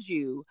told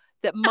you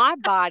that my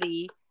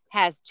body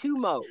has two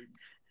modes,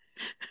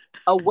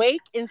 awake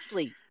and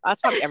sleep.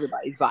 That's probably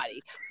everybody's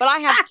body, but I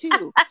have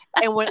two.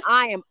 And when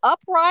I am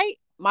upright,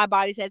 my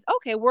body says,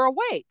 okay, we're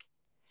awake.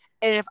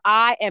 And if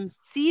I am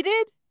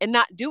seated and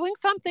not doing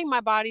something,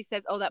 my body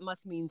says, oh, that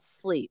must mean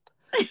sleep.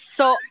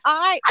 So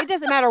it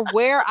doesn't matter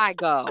where I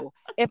go.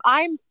 If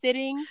I'm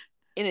sitting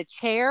in a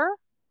chair,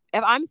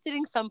 if I'm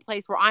sitting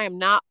someplace where I am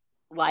not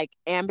like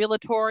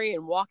ambulatory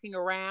and walking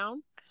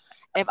around,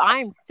 if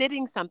I'm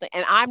sitting something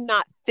and I'm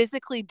not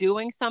physically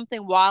doing something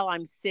while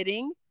I'm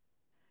sitting,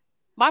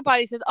 my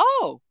body says,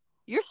 oh,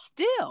 you're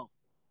still.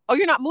 Oh,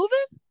 you're not moving?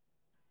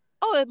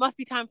 Oh, it must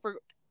be time for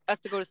us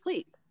to go to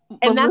sleep.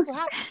 And that's what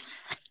happens.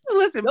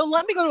 Listen. Don't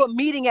let me go to a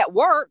meeting at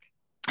work.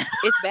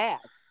 It's bad.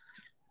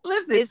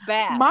 Listen, it's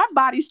bad. My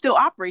body still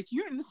operates.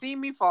 You didn't see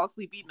me fall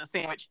asleep eating a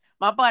sandwich.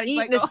 My body's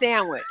eating like, a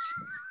sandwich.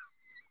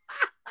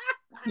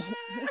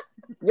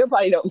 Your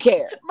body don't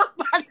care. My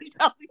body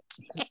don't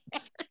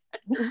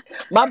care.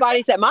 My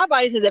body says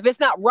if it's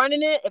not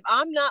running it, if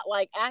I'm not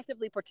like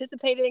actively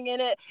participating in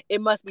it,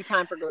 it must be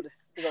time for go to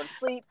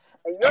sleep.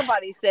 And your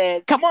body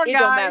says, come on, it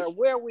guys. Don't matter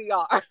where we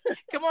are.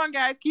 Come on,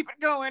 guys, keep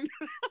it going.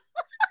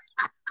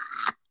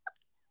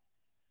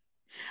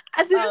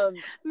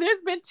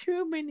 There's been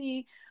too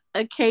many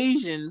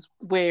occasions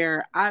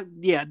where I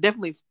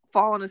definitely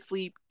fallen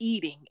asleep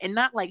eating, and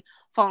not like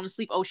falling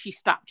asleep, oh, she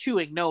stopped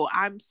chewing. No,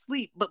 I'm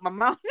asleep, but my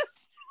mouth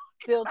is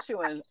still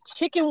chewing.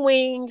 Chicken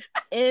wing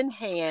in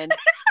hand,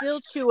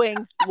 still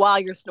chewing while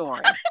you're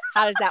snoring.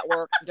 How does that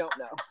work? Don't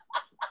know.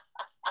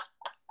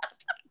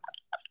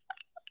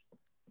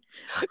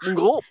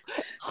 Gulp.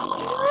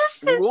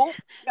 Gulp.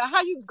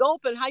 How you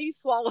gulp and how you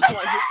swallow while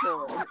you're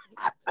snoring?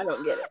 I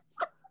don't get it.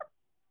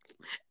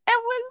 And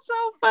what's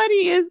so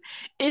funny is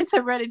it's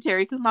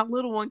hereditary, because my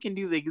little one can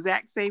do the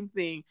exact same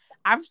thing.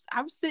 I've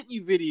sent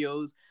you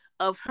videos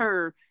of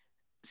her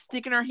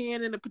sticking her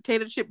hand in a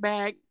potato chip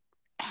bag,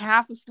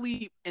 half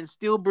asleep, and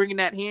still bringing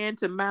that hand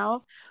to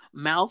mouth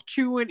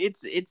chewing. It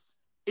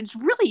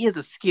really is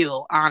a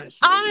skill,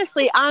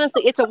 honestly.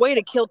 Honestly, it's a way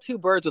to kill two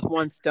birds with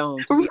one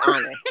stone, to be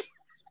honest.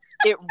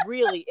 It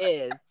really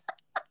is.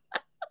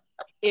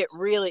 It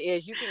really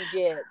is. You can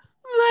get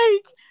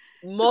like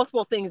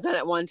multiple things done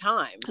at one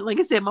time. Like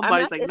I said, my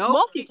body's like, no,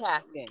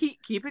 multitasking.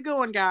 Keep it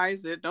going,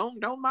 guys.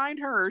 Don't mind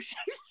her.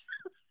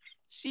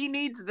 She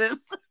needs this.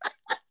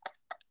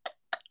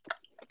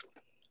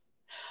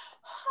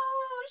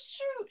 Oh,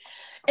 shoot.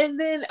 And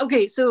then,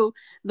 okay, so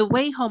The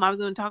Way Home, I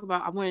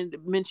wanted to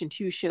mention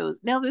two shows.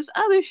 Now, this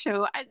other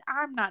show,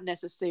 I'm not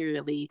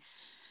necessarily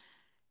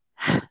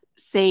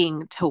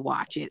saying to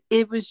watch it.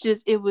 It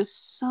was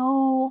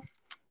so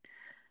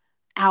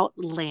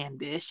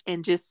outlandish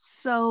and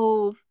just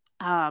so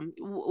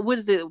what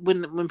is it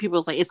when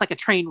people say it's like a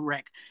train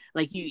wreck,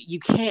 like you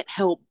can't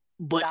help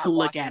but to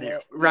look at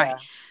it. Right. Yeah.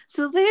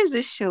 So there's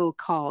this show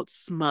called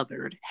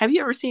Smothered. Have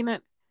you ever seen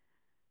it?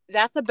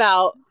 It's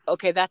about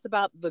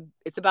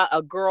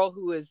a girl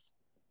who is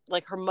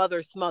like, her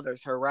mother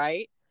smothers her,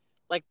 right?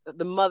 Like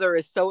the mother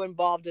is so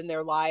involved in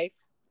their life.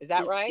 Is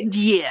that right?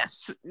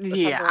 Yes.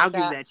 Yeah, I'll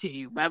give that to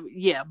you. But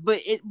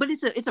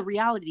it's a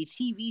reality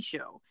TV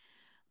show.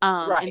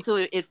 Right. And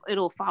so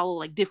it'll follow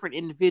like different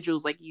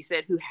individuals, like you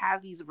said, who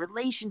have these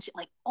relationships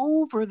like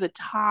over the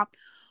top,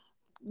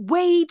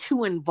 way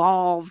too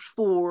involved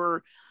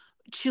for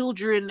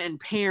children and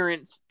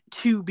parents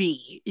to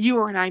be. You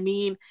know what I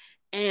mean?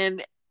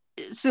 And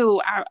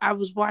so I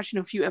was watching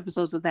a few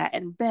episodes of that,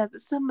 and Beth,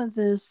 some of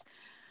this,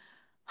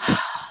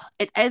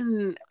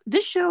 and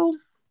this show,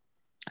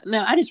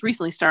 no, I just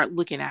recently started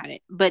looking at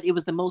it, but it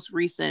was the most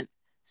recent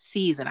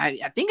season. I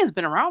think it's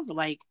been around for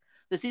like,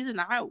 the season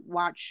I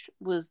watched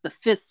was the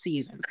 5th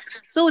season.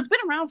 So it's been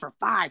around for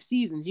 5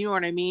 seasons. You know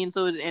what I mean?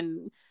 So,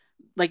 and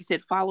like I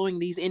said, following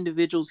these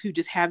individuals who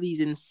just have these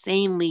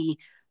insanely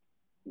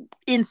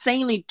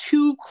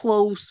too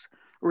close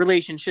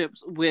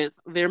relationships with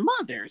their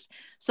mothers.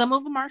 Some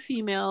of them are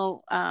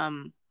female.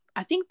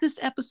 I think this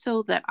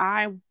episode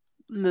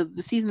the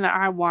season that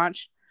I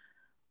watched,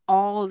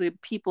 all the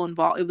people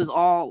involved, it was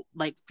all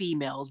like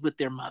females with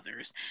their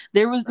mothers.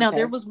 There was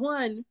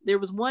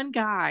one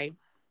guy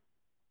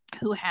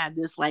who had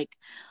this like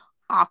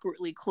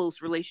awkwardly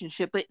close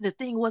relationship, but the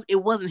thing was,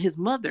 it wasn't his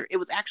mother, it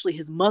was actually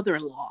his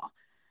mother-in-law.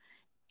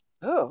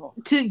 Oh,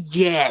 to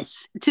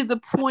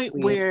the point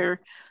where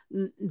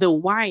the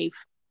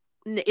wife,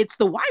 it's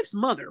the wife's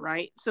mother,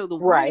 right? So the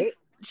wife,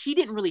 she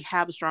didn't really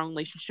have a strong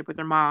relationship with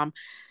her mom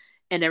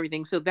and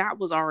everything. So that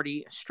was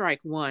already strike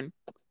 1.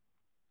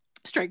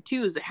 Strike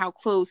 2 is how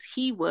close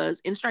he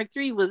was, and strike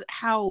 3 was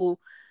how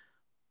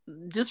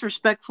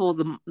disrespectful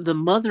the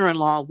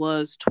mother-in-law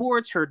was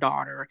towards her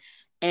daughter,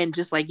 and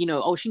just like,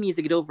 oh, she needs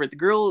to get over it. The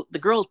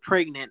girl's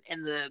pregnant,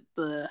 and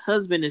the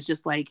husband is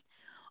just like,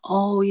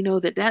 oh,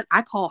 that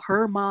I call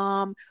her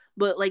mom,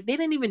 but like they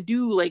didn't even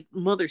do like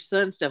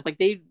mother-son stuff. Like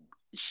they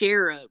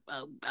share a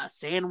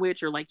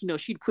sandwich, or like,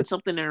 she'd put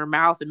something in her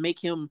mouth and make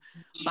him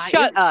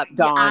shut up,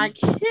 Dawn. Yeah, I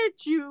kid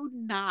you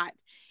not.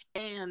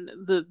 And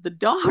the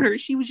daughter,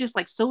 she was just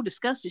like so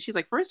disgusted. She's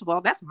like, first of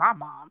all, that's my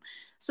mom.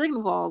 Second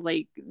of all,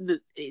 like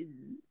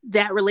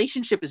that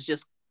relationship is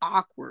just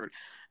awkward.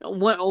 On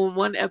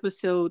one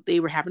episode,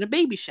 they were having a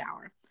baby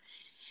shower,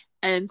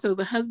 and so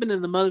the husband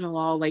and the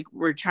mother-in-law like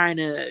were trying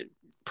to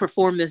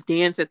perform this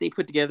dance that they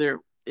put together.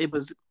 It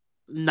was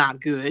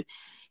not good.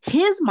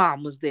 His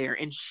mom was there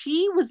and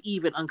she was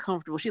even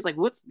uncomfortable. She's like,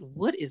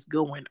 what is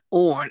going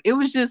on? It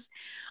was just,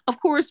 of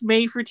course,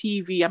 made for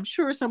TV. I'm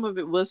sure some of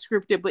it was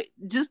scripted, but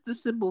just the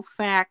simple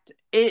fact,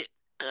 it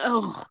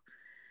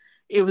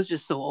was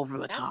just so over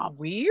the top.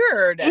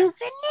 Weird.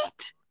 Isn't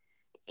it?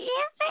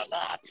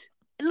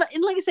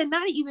 And like I said,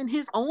 not even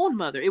his own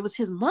mother. It was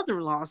his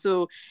mother-in-law.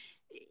 So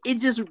it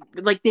just,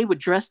 like, they would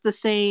dress the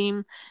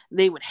same.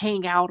 They would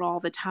hang out all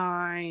the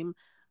time.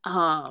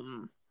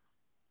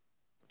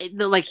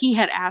 Like he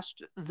had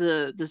asked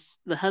the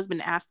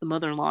husband asked the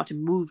mother-in-law to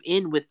move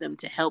in with them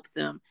to help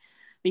them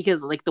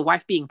because, like, the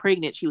wife being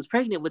pregnant, she was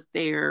pregnant with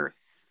their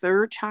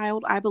third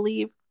child, I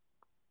believe.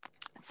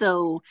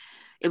 So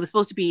it was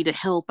supposed to be to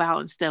help out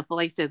and stuff. But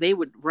like I said, they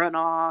would run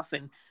off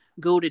and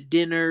go to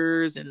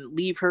dinners and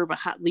leave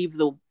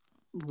the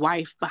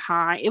wife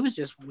behind. It was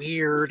just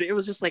weird. It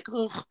was just like,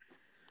 ugh.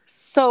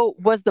 So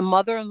was the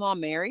mother-in-law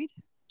married?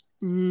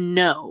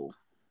 No.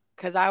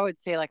 Because I would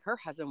say, like,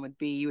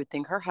 you would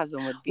think her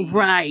husband would be.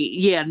 Right.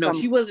 Yeah, no,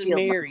 she wasn't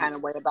married. Some kind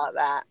of way about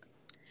that.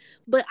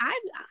 But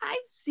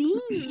I've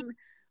seen,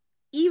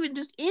 even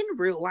just in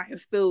real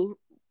life, though,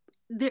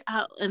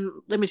 and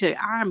let me tell you,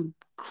 I'm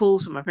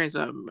close with my parents.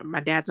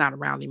 My dad's not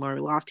around anymore.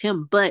 We lost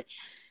him. But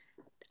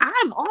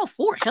I'm all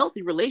for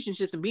healthy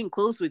relationships and being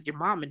close with your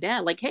mom and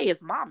dad. Like, hey,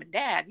 it's mom and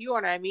dad. You know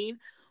what I mean?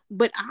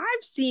 But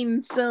I've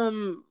seen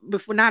some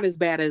before, not as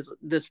bad as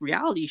this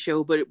reality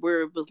show, but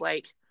where it was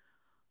like,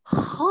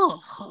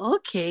 oh,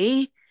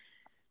 okay,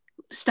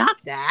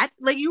 stop that.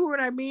 Like, you know what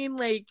I mean?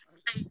 Like,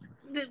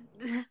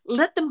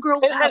 let them grow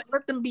up.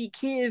 Let them be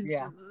kids.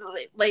 Yeah.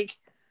 Like,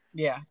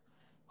 yeah.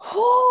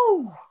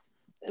 Oh,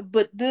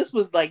 but this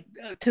was like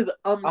to the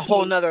a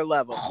whole nother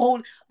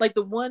level. Like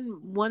the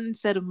one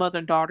set of mother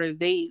and daughter,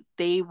 they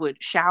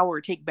would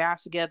shower, take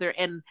baths together,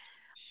 and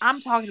I'm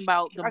talking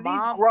about the Are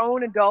mom. These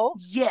grown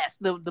adults? Yes,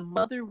 the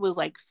mother was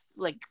like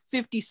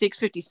 56,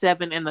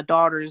 57, and the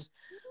daughter's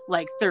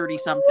like 30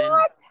 something.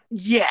 What?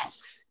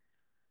 Yes,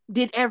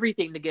 did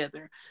everything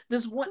together.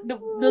 This one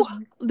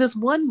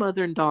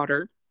mother and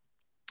daughter,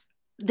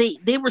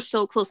 they were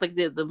so close. Like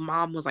the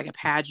mom was like a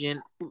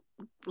pageant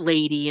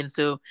lady, and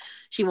so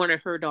she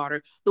wanted her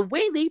daughter. The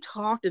way they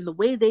talked and the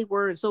way they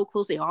were, and so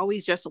close, they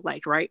always just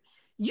alike, right?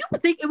 You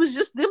would think it was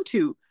just them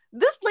two.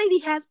 This lady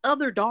has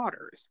other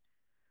daughters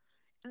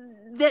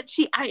that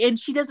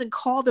she doesn't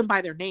call them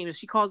by their names.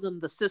 She calls them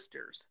the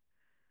sisters.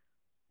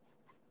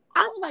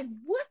 I'm like,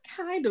 what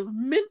kind of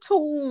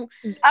mental?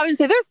 I would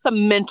say there's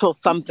some mental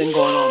something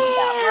going on with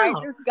that,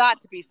 right? There's got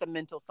to be some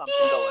mental something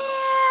going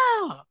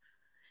on.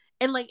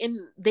 And like,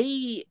 and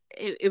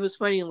it was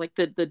funny. Like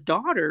the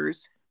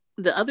daughters,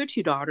 the other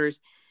two daughters,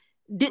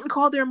 didn't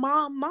call their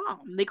mom.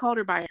 They called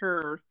her by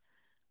her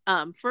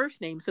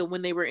first name. So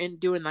when they were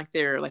doing like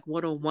their like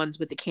one-on-ones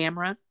with the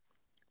camera,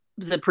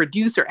 the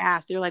producer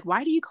asked, they're like,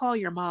 why do you call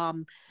your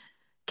mom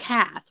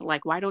Kath?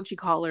 Like, why don't you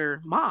call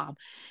her mom?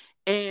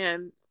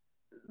 And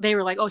they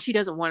were like, oh, she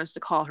doesn't want us to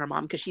call her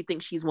mom because she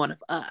thinks she's one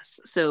of us.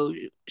 So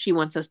she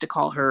wants us to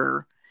call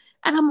her.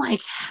 And I'm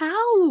like,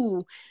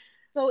 how?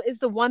 So is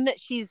the one that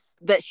she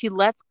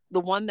lets, the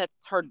one that's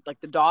her, like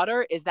the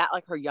daughter, is that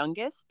like her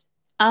youngest?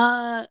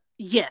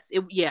 Yes.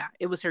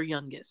 It was her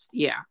youngest.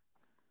 Yeah.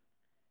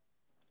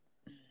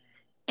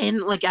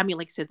 And like, I mean,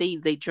 like I said,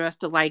 they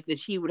dressed alike, that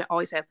she would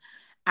always have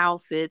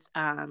outfits.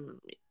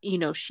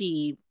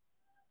 She,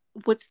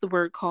 what's the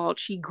word called?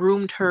 She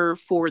groomed her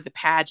for the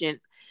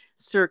pageant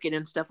circuit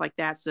and stuff like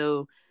that.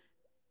 So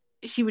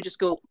she would just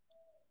go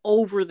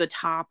over the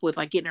top with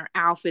like getting her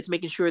outfits,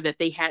 making sure that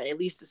they had at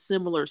least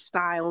similar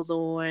styles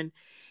on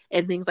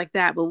and things like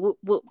that. But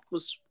what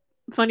was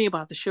funny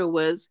about the show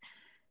was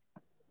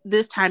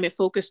this time it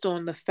focused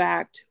around the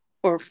fact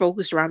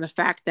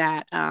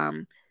that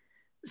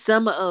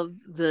some of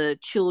the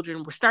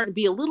children were starting to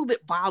be a little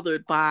bit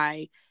bothered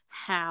by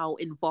how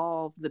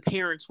involved the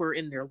parents were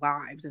in their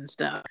lives and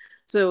stuff.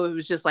 So it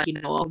was just like,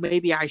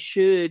 maybe I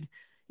should,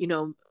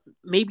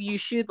 maybe you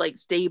should like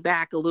stay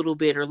back a little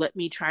bit or let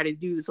me try to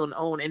do this on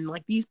own. And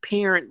like the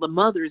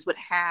mothers would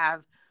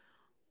have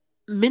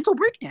mental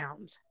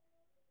breakdowns.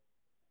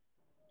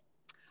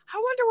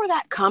 I wonder where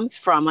that comes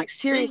from. Like,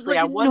 seriously,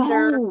 I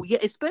wonder. No, yeah,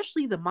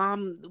 especially the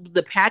mom,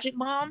 the pageant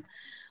mom.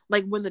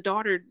 Like when the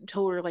daughter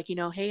told her, like,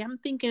 hey, I'm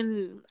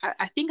thinking,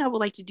 I think I would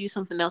like to do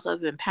something else other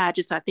than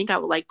pageants. I think I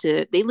would like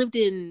to, they lived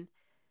in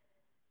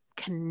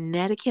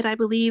Connecticut, I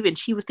believe. And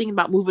she was thinking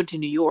about moving to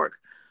New York.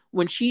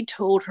 When she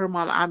told her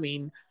mom, I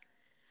mean,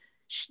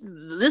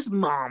 this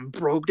mom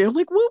broke down.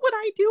 Like, what would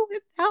I do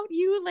without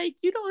you? Like,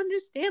 you don't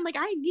understand. Like,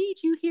 I need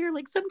you here.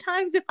 Like,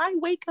 sometimes if I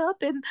wake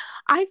up and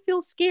I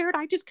feel scared,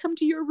 I just come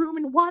to your room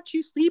and watch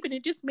you sleep. And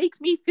it just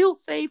makes me feel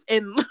safe.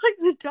 And like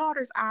the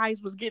daughter's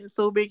eyes was getting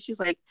so big. She's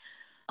like,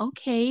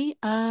 okay,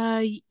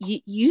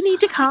 you need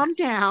to calm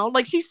down.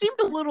 Like, she seemed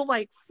a little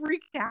like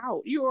freaked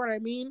out. You know what I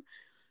mean?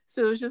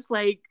 So it's just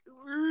like,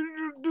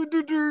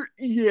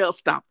 yeah,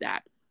 stop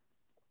that.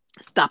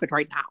 Stop it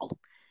right now.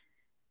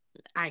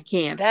 I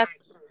can't.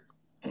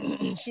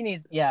 She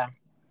needs, yeah.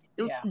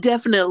 Yeah.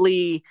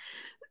 Definitely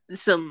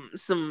some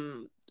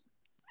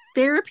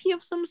therapy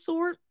of some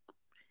sort.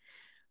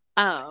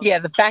 Yeah,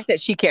 the fact that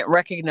she can't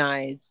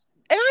recognize,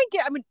 and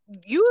I mean,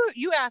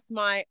 you ask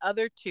my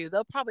other two,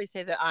 they'll probably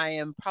say that I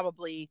am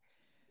probably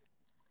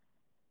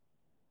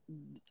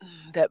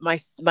that my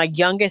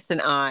youngest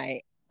and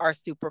I are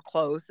super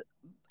close,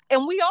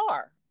 and we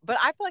are. But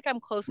I feel like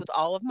I'm close with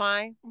all of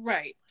my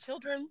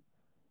children.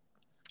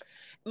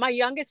 My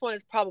youngest one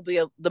is probably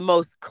the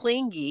most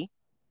clingy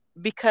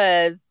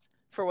because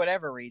for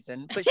whatever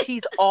reason, but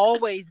she's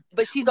always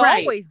been, you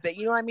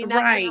know what I mean?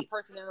 That's been her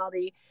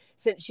personality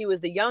since she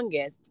was the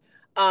youngest.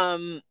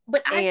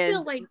 But I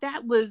feel like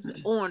that was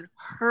on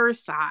her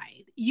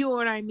side. You know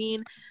what I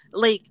mean?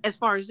 Like, as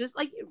far as just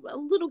like a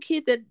little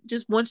kid that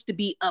just wants to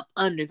be up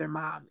under their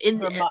mom.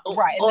 And and that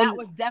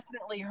was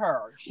definitely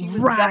her. She was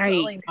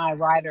definitely my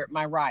rider.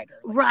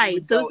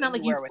 Like, so it's not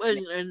like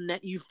that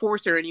you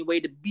force her anyway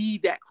to be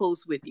that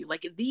close with you.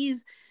 Like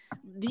these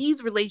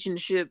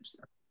relationships,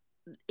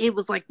 it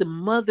was like the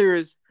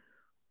mothers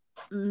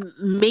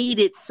made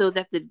it so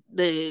that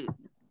the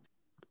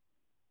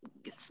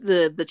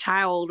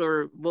child,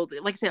 or well,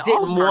 like I said,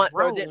 all of them are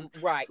grown,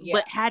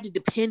 but had to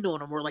depend on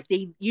them, or like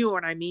they, you know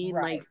what I mean?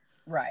 Like,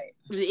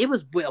 it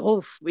was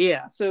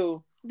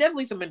so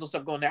definitely some mental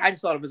stuff going there. I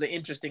just thought it was an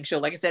interesting show.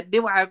 Like I said,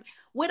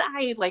 would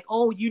I like,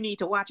 oh, you need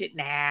to watch it?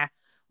 Nah,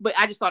 but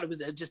I just thought it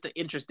was just an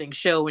interesting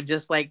show, and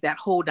just like that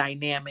whole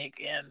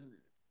dynamic and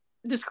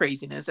just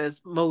craziness,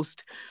 as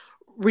most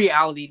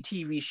reality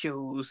TV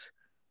shows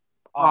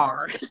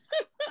are.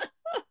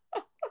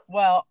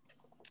 Well,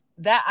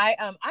 that I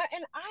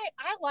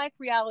like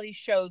reality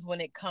shows when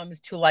it comes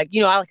to, like,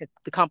 you know, I like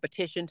the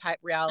competition type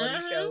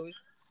reality shows.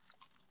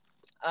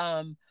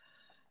 I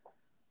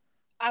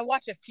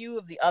watch a few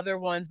of the other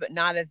ones, but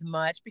not as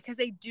much because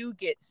they do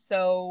get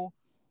so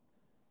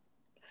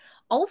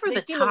over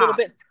the top, a little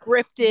bit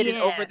scripted and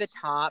over the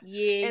top.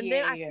 And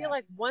then I feel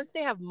like once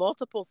they have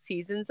multiple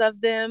seasons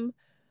of them,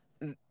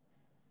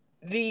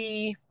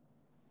 the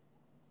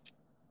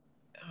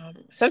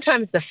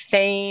sometimes the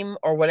fame,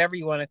 or whatever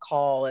you want to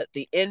call it,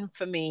 the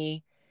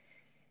infamy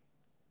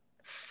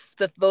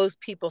that those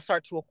people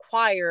start to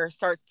acquire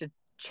starts to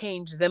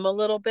change them a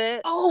little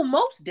bit. Oh,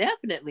 most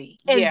definitely.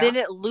 And then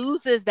it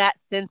loses that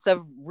sense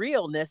of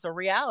realness or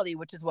reality,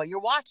 which is what you're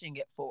watching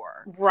it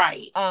for.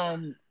 Right.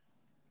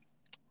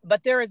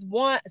 But there is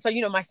one, so,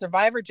 you know, my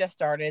Survivor just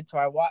started, so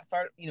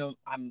you know,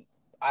 I'm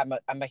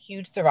a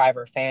huge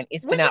Survivor fan.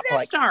 It's been out for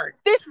like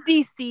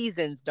 50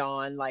 seasons,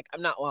 Dawn. Like,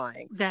 I'm not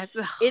lying.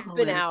 It's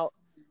been out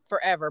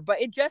forever, but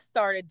it just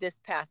started this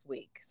past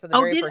week. So the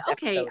very first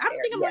episode I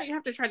think I might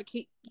have to try to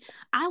keep.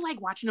 I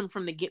like watching them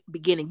from the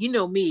beginning. You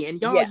know me,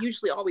 and y'all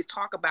usually always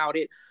talk about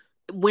it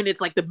when it's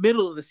like the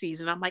middle of the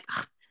season. I'm like,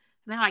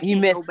 now I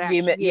can't go back.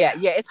 Yeah,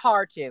 it's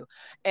hard to.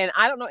 And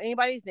I don't know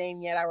anybody's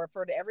name yet. I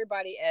refer to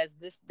everybody as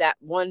that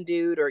one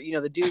dude, or, you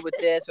know, the dude with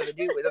this, or the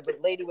dude with the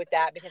lady with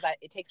that, because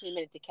it takes me a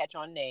minute to catch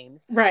on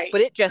names. Right.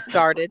 But it just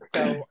started,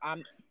 so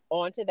I'm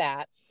on to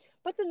that.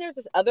 But then there's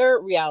this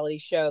other reality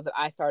show that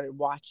I started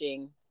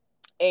watching.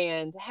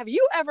 And have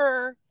you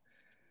ever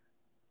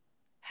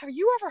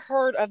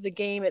heard of the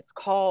game? It's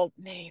called,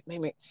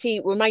 see,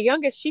 when my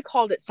youngest, she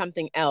called it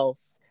something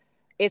else.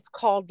 It's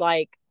called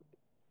like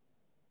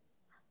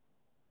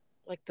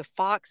the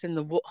fox and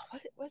the wolf.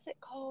 What was it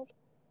called?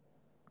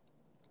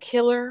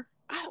 Killer?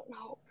 I don't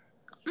know.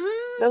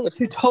 Those are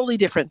two totally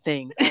different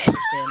things. I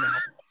understand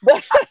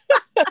that.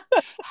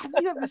 Have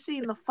you ever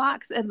seen the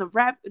fox and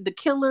the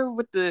killer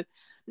with the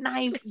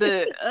knife?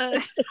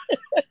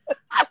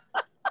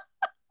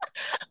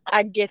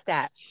 I get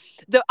that.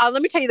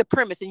 Let me tell you the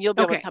premise, and you'll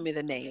be able to tell me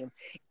the name.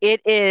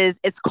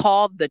 It's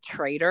called The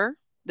Traitor.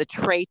 The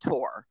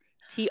Traitor.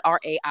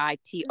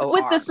 Traitor.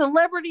 With the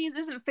celebrities,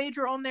 isn't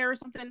Phaedra on there or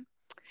something?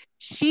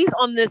 She's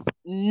on the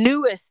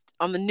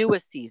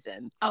newest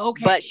season. Oh,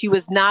 okay. But she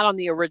was not on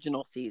the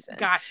original season.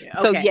 Gotcha.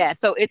 Okay.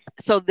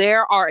 So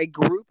there are a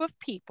group of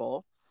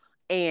people,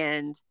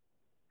 and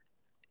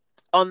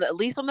at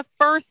least on the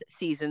first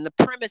season, the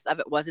premise of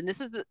it was, and this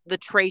is the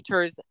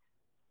Traitors,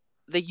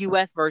 the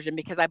US version,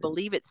 because I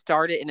believe it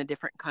started in a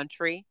different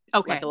country.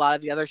 Okay. Like a lot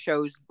of the other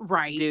shows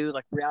do,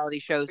 like reality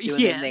shows do,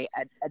 and then they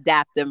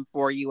adapt them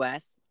for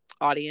US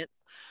audience.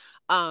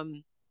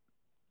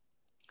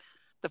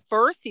 The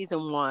first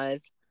season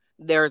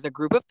there's a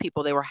group of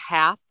people. They were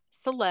half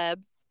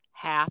celebs,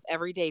 half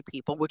everyday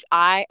people, which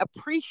I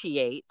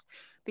appreciate,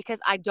 because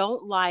I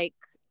don't want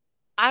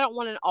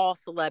an all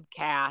celeb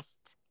cast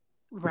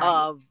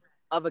of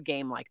a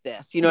game like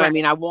this. You know what I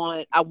mean? I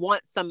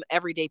want some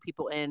everyday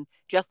people in,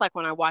 just like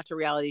when I watch a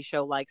reality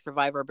show like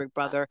Survivor or Big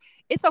Brother.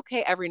 It's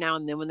okay every now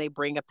and then when they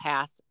bring a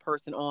past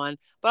person on,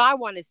 but I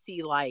want to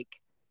see like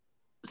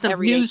some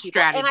new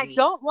strategy. And I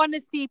don't want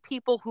to see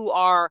people who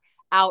are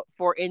out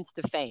for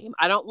Insta fame.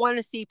 I don't want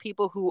to see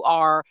people who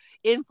are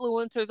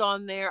influencers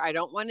on there. I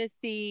want to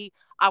see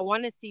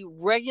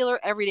regular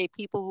everyday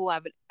people who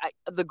have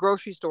the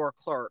grocery store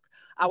clerk.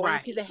 I want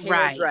to see the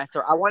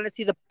hairdresser. I want to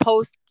see the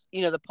post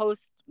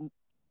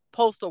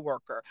postal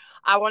worker.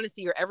 I want to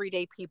see your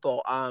everyday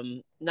people,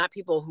 not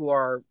people who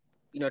are,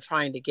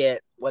 trying to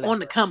get whatever on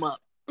the come up.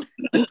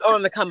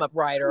 on the come up,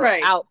 right, or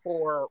Right. out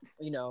for,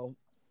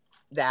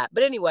 that.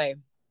 But anyway,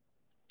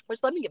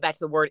 which let me get back to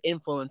the word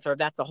influencer.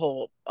 That's a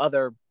whole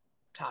other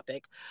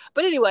topic.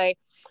 But anyway,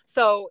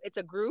 so it's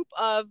a group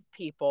of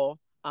people.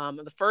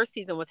 The first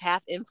season was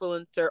half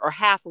influencer or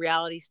half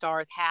reality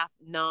stars, half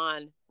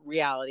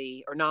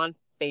non-reality or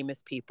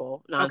non-famous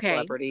people,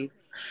 non-celebrities.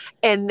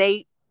 Okay. And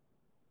they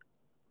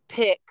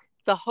pick,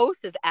 the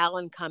host is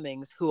Alan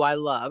Cummings, who I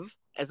love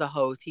as a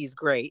host. He's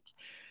great.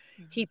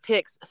 He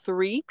picks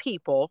 3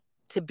 people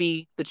to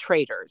be the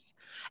traitors,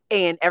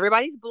 and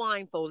everybody's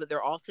blindfolded.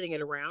 They're all sitting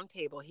at a round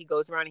table. He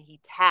goes around and he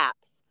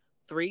taps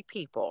 3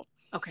 people.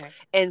 Okay.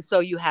 And so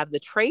you have the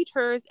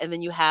traitors, and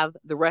then you have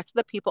the rest of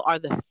the people are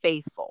the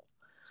faithful.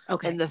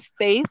 Okay. And the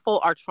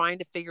faithful are trying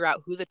to figure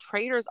out who the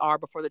traitors are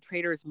before the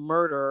traitors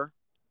murder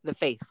the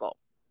faithful.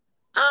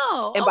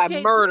 Oh, and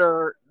by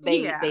murder,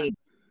 they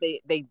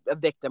a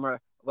victim or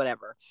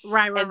whatever.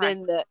 Right.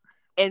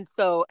 And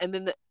so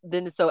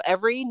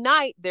every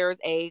night there's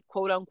a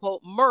quote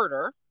unquote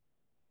murder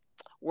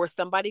where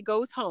somebody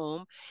goes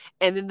home,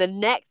 and then the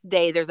next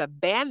day there's a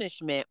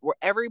banishment where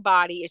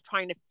everybody is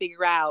trying to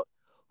figure out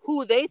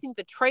who they think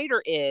the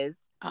traitor is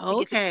to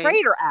get the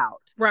traitor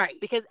out. Right.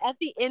 Because at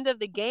the end of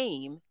the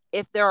game,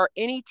 if there are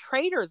any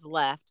traitors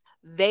left,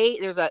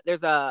 there's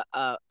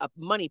a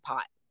money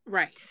pot.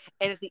 Right.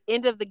 And at the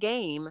end of the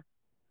game,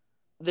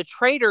 the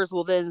traitors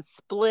will then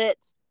split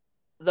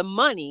the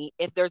money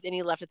if there's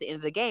any left at the end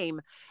of the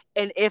game.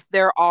 And if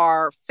there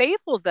are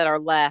faithfuls that are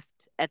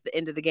left at the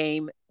end of the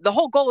game, the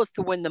whole goal is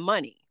to win the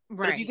money.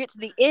 Right. But if you get to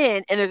the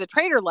end and there's a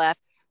traitor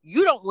left,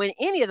 you don't win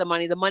any of the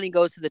money. The money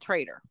goes to the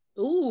traitor.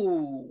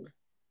 Ooh.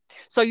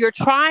 So you're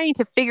trying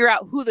to figure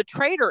out who the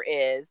traitor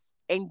is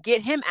and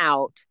get him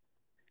out.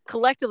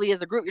 Collectively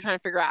as a group, you're trying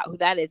to figure out who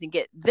that is and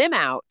get them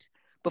out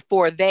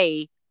before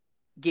they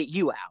get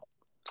you out.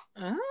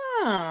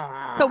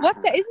 So what's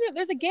that? Isn't it?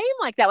 There's a game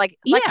like that, like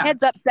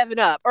Heads Up, 7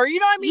 Up, or you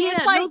know what I mean? Yeah,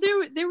 it's like,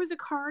 no, there was a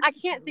card. I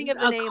can't think of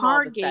the name.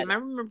 Card game. I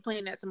remember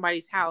playing at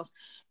somebody's house,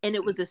 and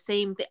it was the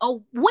same thing.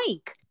 Oh,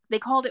 Wink. They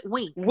called it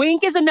Wink.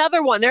 Wink is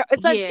another one.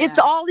 It's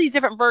all these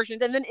different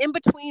versions, and then in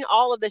between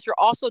all of this, you're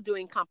also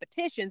doing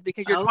competitions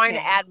because you're trying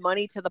to add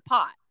money to the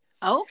pot.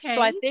 Okay.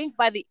 So I think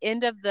by the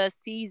end of the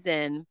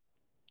season,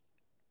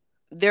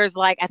 there's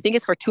I think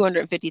it's for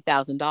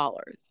 $250,000.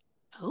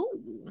 Oh,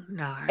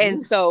 nice.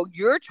 And so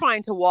you're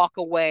trying to walk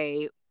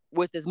away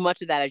with as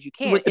much of that as you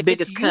can. With the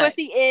biggest cut. You at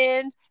the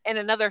end and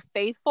another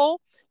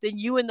faithful, then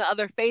you and the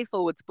other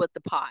faithful would split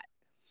the pot.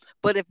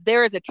 But if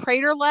there is a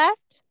traitor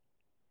left,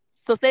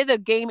 so say the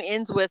game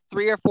ends with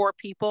 3 or 4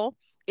 people,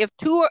 if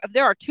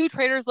there are 2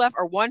 traitors left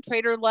or 1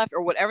 traitor left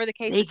or whatever the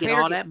case, they get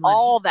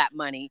all that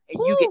money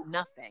and you get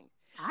nothing.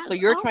 So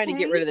you're trying to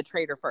get rid of the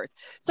traitor first.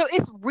 So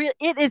it's real.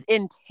 It is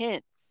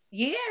intense.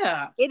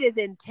 Yeah. It is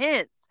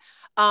intense.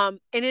 And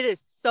it is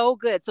so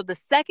good. So the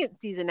second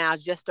season now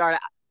has just started.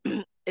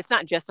 It's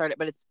not just started,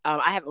 but it's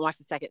I haven't watched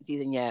the second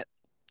season yet.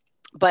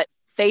 But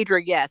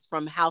Phaedra, yes,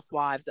 from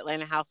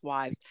Atlanta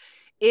Housewives,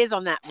 is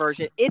on that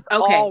version. It's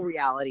all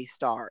reality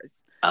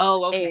stars.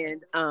 Oh, okay.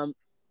 And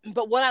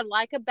but what I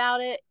like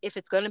about it, if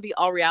it's going to be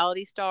all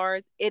reality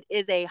stars, it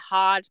is a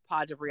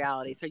hodgepodge of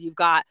reality. So you've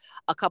got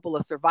a couple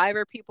of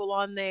Survivor people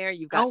on there.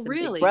 You've got some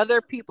Big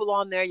Brother people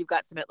on there. You've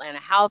got some Atlanta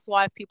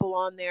Housewife people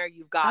on there.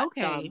 You've got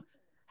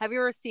have you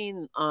ever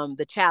seen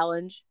The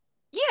Challenge?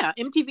 Yeah,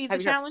 MTV The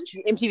Challenge.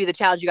 MTV The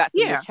Challenge. You got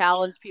some The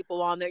Challenge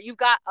people on there. You've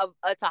got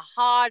it's a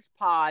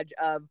hodgepodge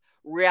of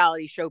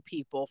reality show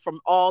people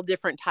from all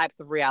different types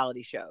of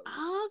reality shows.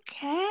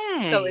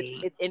 Okay. So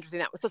it's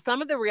interesting. So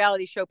some of the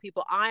reality show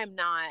people I am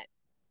not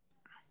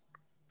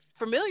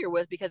familiar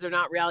with because they're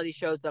not reality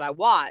shows that I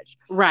watch.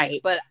 Right.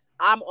 But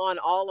I'm on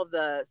all of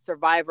the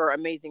Survivor,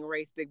 Amazing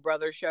Race, Big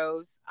Brother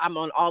shows. I'm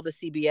on all the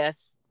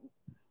CBS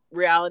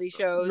reality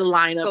shows. The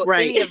lineup, so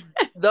right. Any of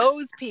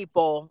those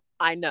people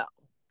I know.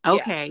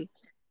 Okay. Yeah.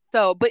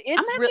 So, but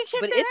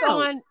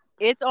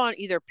it's on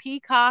either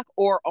Peacock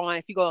or on,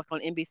 if you go on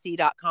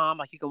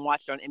NBC.com, you can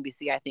watch it on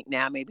NBC, I think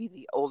now, maybe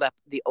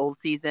the old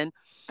season.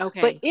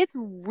 Okay. But it's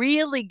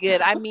really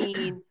good. I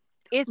mean,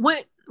 it's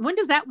when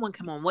does that one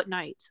come on? What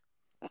night?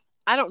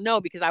 I don't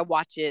know because I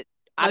watch it.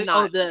 I'm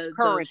not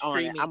current the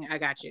on it. I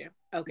got you.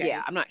 Okay.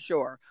 Yeah, I'm not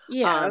sure.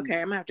 Yeah. Okay.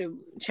 I'm gonna have to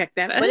check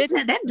that out. But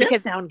that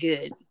does sound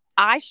good.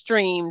 I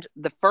streamed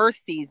the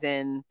first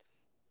season.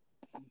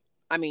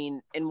 I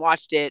mean, and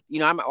watched it,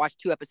 I might watch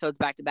 2 episodes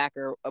back to back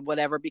or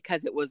whatever,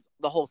 because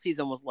the whole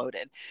season was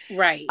loaded.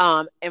 Right.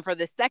 And for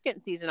the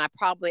second season, I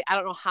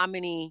don't know how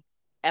many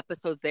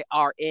episodes they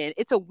are in.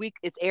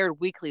 It's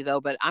aired weekly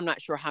though, but I'm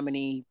not sure how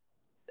many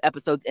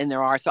episodes in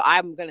there are. So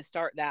I'm going to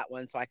start that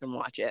one so I can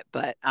watch it.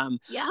 But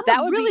that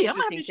would be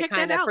interesting to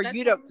kind of for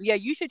you to,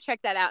 you should check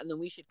that out. And then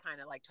we should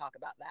kind of talk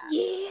about that.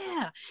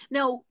 Yeah.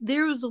 No,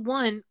 there was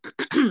one,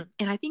 and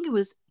I think it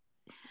was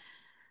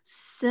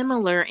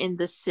similar in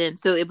the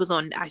sense. So it was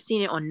I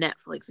seen it on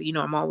Netflix.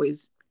 I'm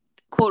always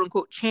quote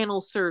unquote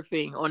channel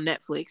surfing on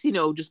Netflix,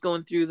 just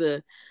going through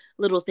the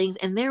little things.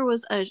 And there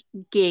was a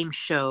game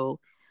show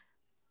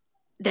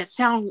that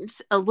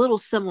sounds a little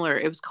similar.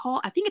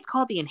 I think it's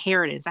called The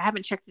Inheritance. I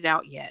haven't checked it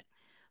out yet,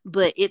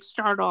 but it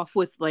started off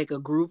with like a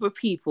group of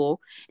people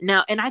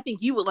now. And I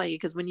think you would like it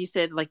because when you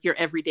said like your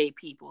everyday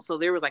people, so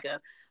there was like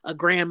a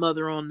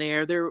grandmother on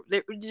there. There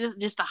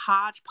just a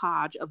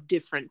hodgepodge of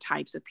different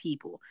types of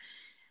people.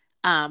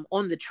 On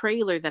the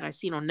trailer that I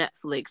seen on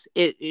Netflix,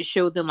 it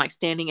showed them like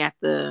standing at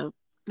the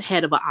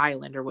head of an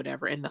island or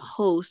whatever. And the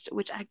host,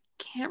 which I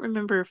can't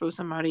remember if it was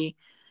somebody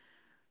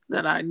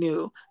that I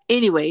knew.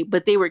 Anyway,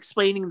 but they were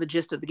explaining the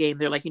gist of the game.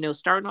 They're like,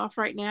 starting off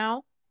right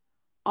now,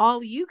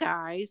 all you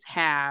guys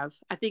have,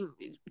 I think,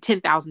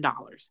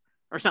 $10,000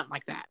 or something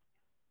like that.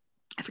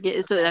 I forget.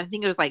 Okay. So I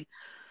think it was like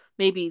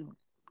maybe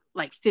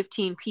like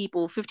 15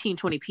 people, 15,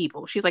 20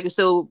 people. She's like,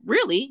 so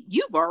really,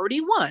 you've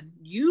already won.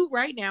 You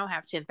right now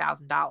have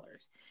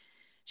 $10,000.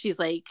 She's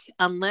like,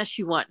 unless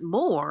you want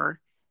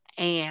more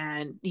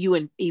and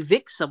you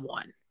evict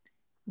someone.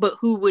 But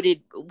who would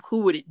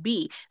it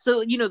be?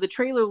 So, the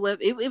trailer,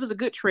 it was a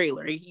good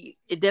trailer.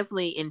 It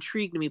definitely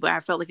intrigued me, but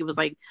I felt like it was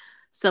like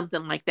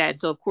something like that.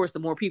 So, of course, the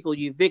more people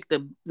you evict,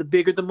 the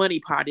bigger the money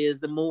pot is,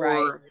 the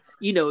more, right,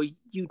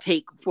 you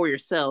take for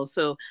yourself.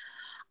 So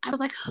I was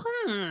like,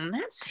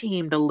 that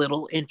seemed a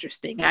little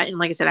interesting. And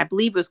like I said, I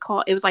believe it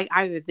was like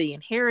either The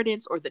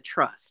Inheritance or The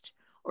Trust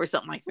or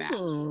something like that.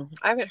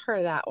 I haven't heard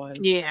of that one.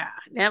 Yeah,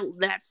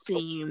 that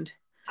seemed...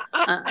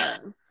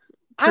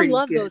 I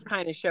love good. Those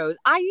kind of shows.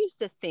 I used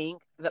to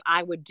think that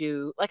I would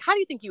do, like, how do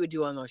you think you would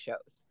do on those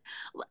shows?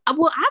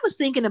 Well, I was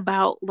thinking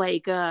about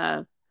like,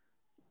 because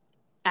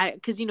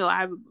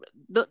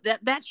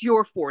that's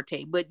your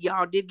forte, but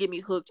y'all did get me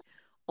hooked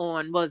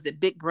on, was it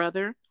Big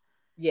Brother?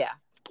 Yeah.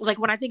 Like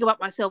when I think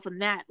about myself in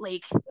that,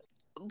 like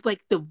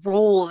the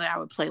role that I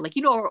would play, like,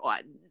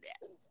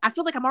 I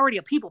feel like I'm already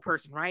a people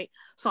person, right?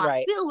 So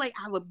right. I feel like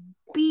I would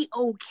be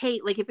okay.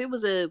 Like if it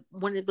was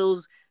one of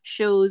those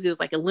shows, it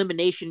was like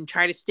elimination,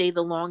 try to stay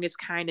the longest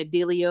kind of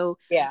dealio.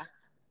 Yeah.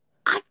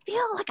 I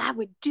feel like I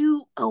would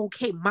do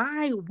okay.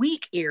 My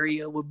weak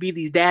area would be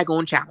these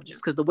daggone challenges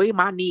because the way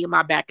my knee and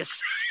my back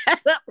is set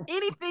up,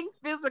 anything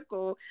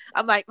physical,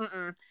 I'm like,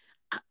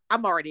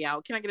 I'm already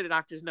out. Can I get a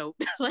doctor's note?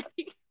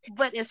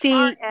 But as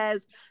far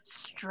as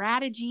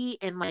strategy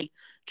and like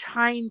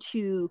trying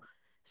to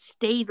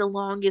stay the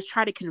longest,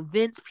 try to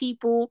convince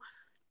people,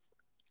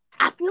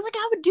 I feel like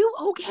I would do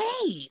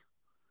okay.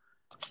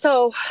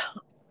 So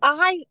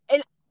I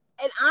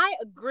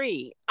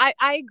agree. I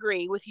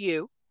agree with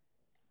you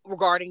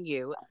regarding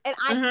you. And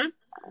I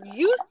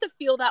used to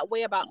feel that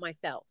way about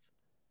myself.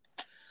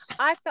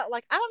 I felt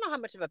like, I don't know how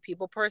much of a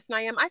people person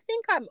I am. I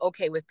think I'm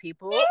okay with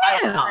people.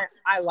 Yeah.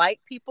 I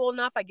like people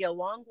enough. I get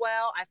along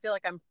well. I feel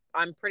like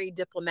I'm pretty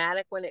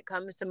diplomatic when it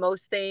comes to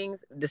most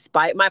things,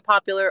 despite my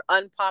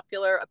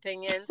unpopular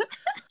opinions.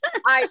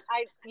 I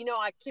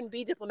can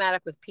be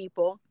diplomatic with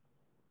people.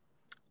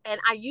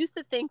 And I used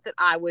to think that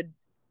I would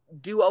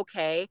do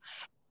okay,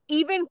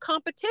 even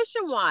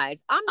competition wise.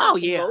 I'm not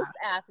the most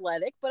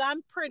athletic, but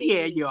I'm pretty.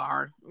 Yeah, you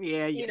are.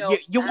 Yeah, you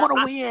want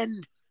to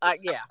win.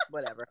 Yeah,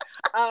 whatever.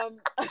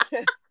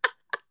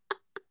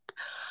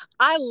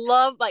 I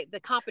love like the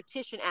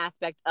competition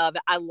aspect of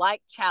it. I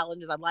like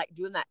challenges. I like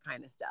doing that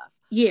kind of stuff.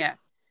 Yeah.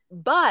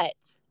 But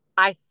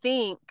I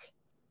think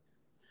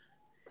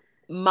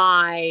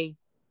my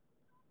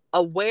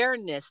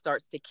awareness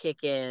starts to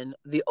kick in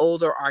the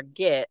older I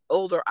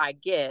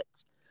get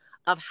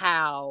of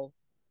how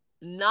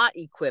not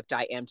equipped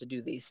I am to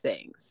do these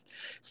things.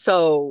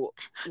 So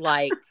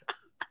like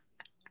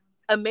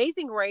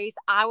Amazing Race,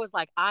 I was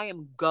like, I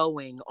am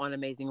going on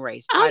Amazing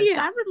Race.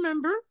 I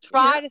remember.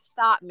 Try to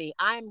stop me.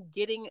 I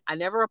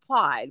never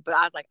applied, but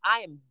I was like, I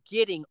am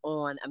getting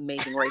on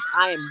Amazing Race.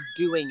 I am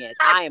doing it.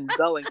 I am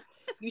going.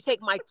 You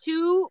take my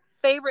two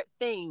favorite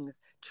things,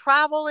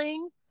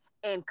 traveling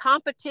and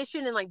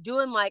competition, and like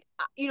doing like,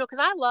 because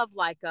I love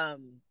like,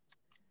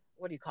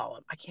 what do you call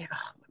them? I can't, my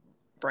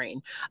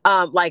brain.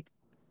 Like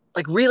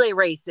relay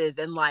races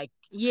and like,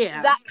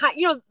 that kind,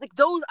 like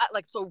those,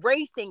 like, so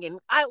racing, and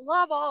I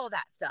love all of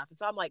that stuff. And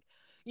so I'm like,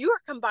 you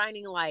are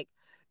combining like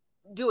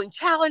doing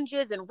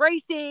challenges and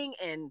racing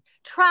and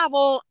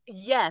travel.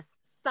 Yes,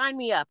 sign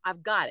me up.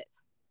 I've got it.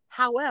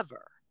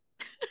 However,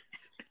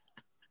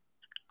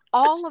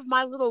 all of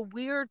my little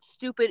weird,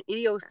 stupid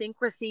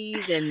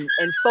idiosyncrasies and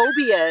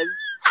phobias,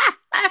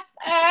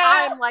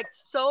 I'm like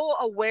so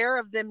aware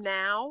of them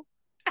now.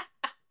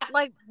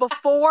 Like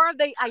before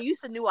I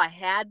used to knew I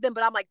had them,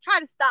 but I'm like, try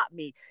to stop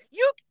me.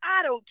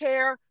 I don't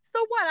care.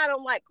 So what? I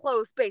don't like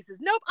closed spaces.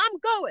 Nope, I'm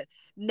going.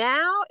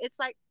 Now it's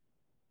like,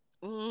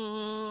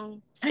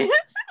 what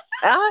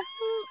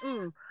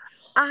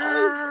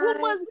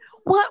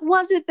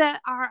was it that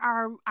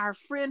our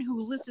friend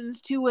who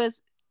listens to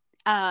us,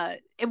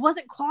 it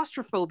wasn't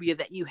claustrophobia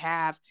that you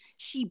have.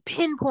 She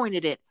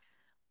pinpointed it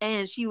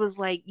and she was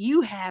like,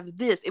 you have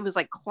this. It was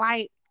like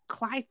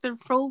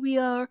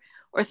claustrophobia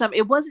or something.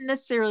 It wasn't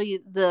necessarily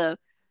the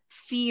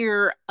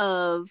fear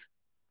of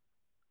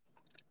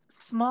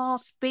small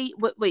space.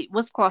 Wait,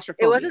 what's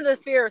claustrophobia? It wasn't the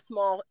fear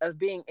of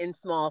being in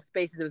small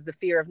spaces. It was the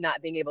fear of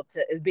not being able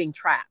to, is being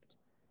trapped.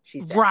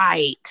 She said.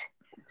 Right.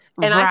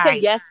 And I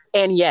said yes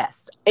and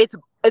yes. It's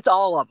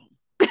all of them.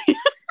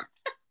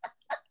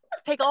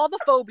 Take all the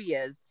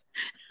phobias,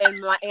 and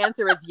my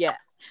answer is yes.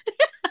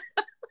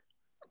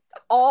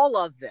 All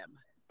of them.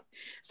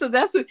 So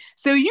that's what.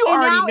 So you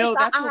and already know like,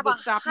 that's what will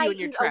stop you in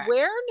your tracks.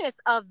 Awareness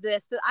of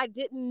this that I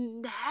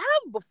didn't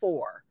have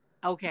before.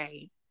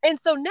 Okay. And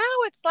so now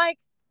it's like,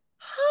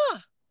 I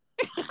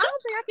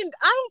don't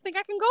think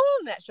I can go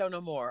on that show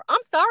no more.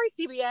 I'm sorry,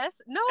 CBS.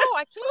 No,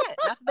 I can't.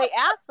 Not that they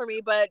asked for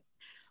me, but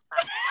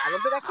I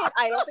don't think I can.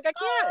 I don't think I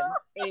can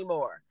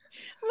anymore.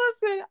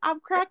 Listen,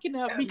 I'm cracking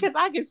up because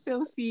I can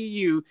so see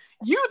you.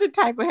 You the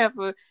type of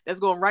heifer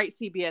that's going to write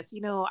CBS.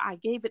 I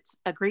gave it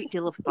a great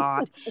deal of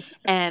thought,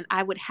 and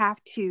I would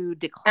have to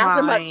decline.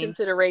 After much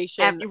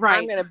consideration, right.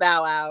 I'm going to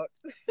bow out.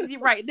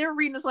 Right. They're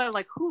reading this letter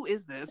like, who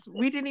is this?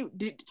 We didn't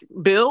even...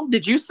 Bill,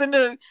 did you send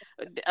a...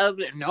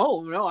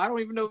 No, I don't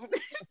even know.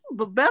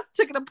 But Beth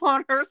took it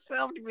upon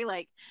herself to be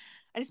like,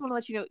 I just want to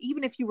let you know,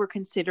 even if you were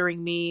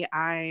considering me,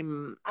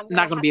 I'm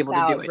not going to be able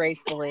to do it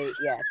gracefully.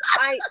 Yes,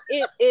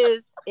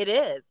 it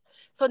is.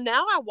 So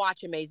now I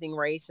watch Amazing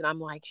Race, and I'm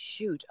like,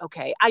 shoot,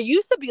 okay. I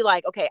used to be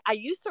like, okay, I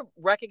used to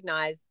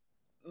recognize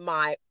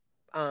my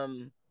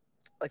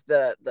like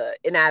the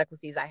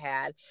inadequacies I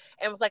had,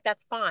 and was like,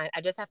 that's fine. I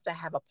just have to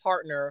have a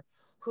partner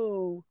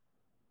who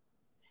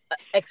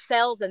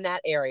excels in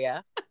that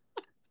area,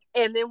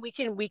 and then we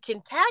can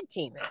tag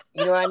team it.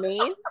 You know what I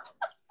mean?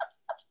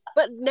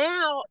 But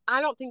now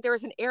I don't think there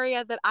is an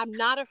area that I'm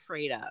not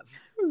afraid of.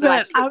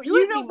 But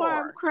you know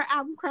why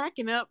I'm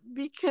cracking up?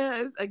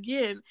 Because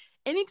again,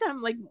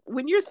 anytime, like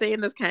when you're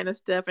saying this kind of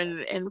stuff,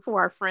 and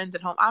for our friends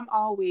at home, I'm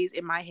always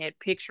in my head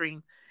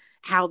picturing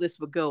how this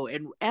would go.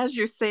 And as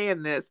you're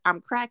saying this,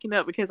 I'm cracking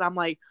up because I'm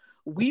like,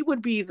 we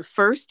would be the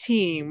first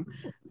team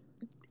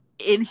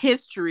in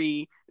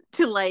history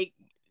to like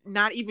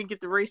not even get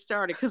the race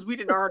started because we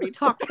didn't already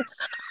talk.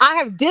 I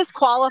have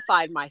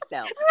disqualified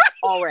myself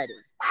already.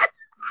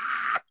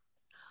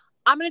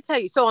 I'm going to tell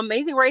you. So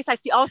Amazing Race, I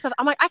see all stuff.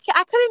 I'm like, I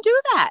couldn't do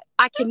that.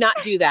 I cannot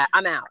do that.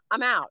 I'm out.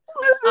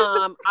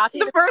 Listen, I'll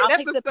take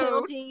the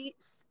penalty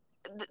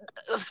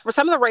for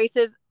some of the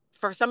races.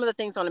 For some of the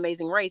things on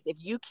Amazing Race, if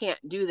you can't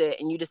do that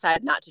and you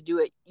decide not to do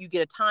it, you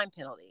get a time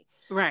penalty.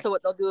 Right. So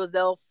what they'll do is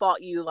they'll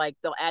fault you, like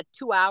they'll add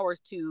 2 hours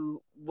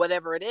to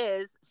whatever it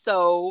is.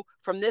 So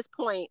from this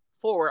point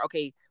forward,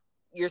 okay,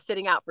 you're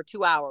sitting out for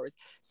 2 hours.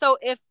 So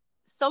if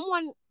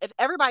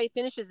everybody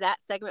finishes that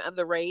segment of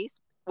the race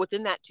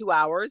within that 2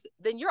 hours,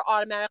 then you're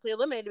automatically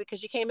eliminated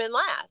because you came in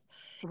last.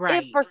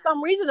 Right. If for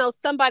some reason though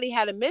somebody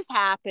had a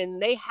mishap and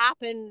they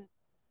happen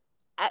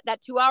at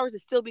that 2 hours to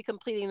still be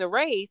completing the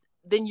race,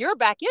 then you're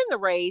back in the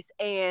race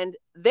and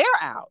they're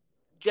out,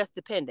 just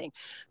depending.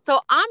 So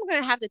I'm going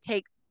to have to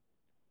take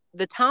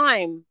the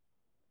time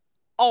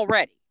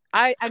already.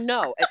 I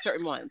know at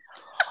certain ones.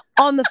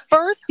 On the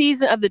first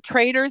season of The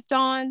Traitors,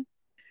 Dawn,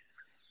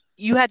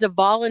 you had to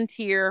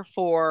volunteer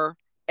for,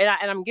 and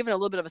I'm giving a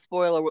little bit of a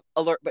spoiler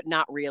alert, but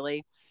not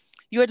really.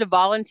 You had to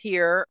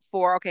volunteer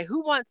for, okay,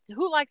 who likes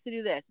to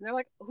do this? And they're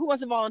like, who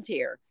wants to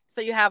volunteer? So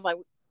you have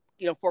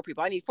 4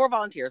 people. I need 4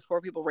 volunteers.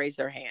 4 people raise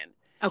their hand.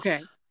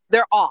 Okay.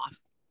 They're off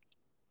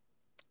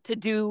to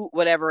do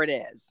whatever it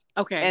is.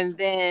 Okay. And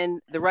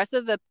then the rest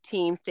of the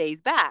team stays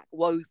back.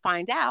 Well, we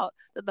find out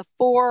that the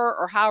 4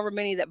 or however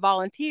many that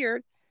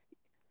volunteered,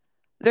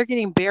 they're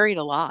getting buried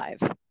alive.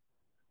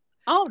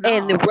 Oh, no.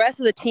 And the rest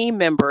of the team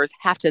members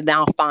have to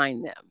now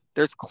find them.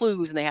 There's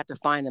clues and they have to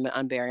find them and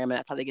unbury them. And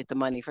that's how they get the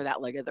money for that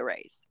leg of the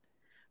race.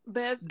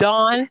 Beth.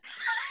 Dawn.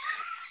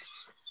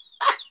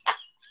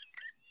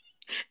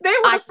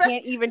 I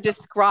can't even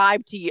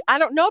describe to you. I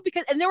don't know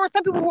and there were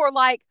some people who were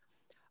like,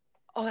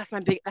 oh, that's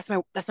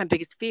my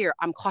biggest fear.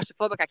 I'm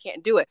claustrophobic. I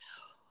can't do it.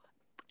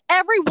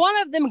 Every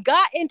one of them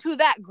got into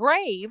that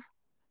grave.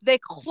 They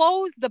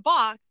closed the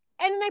box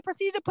and then they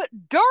proceeded to put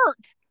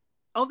dirt.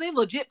 Oh, they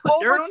legit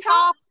put dirt on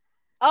top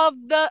of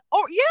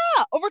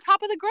over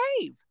top of the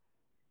grave.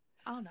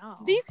 Oh no.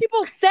 These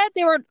people said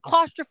they were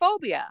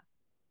claustrophobia.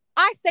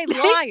 I say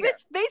liar.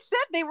 They said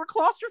they were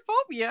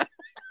claustrophobia.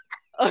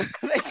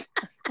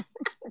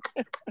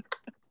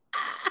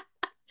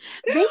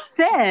 They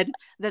said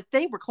that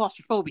they were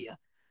claustrophobia.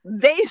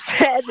 They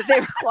said that they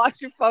were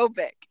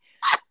claustrophobic.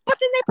 But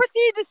then they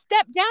proceeded to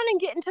step down and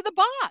get into the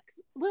box.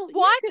 Well,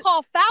 I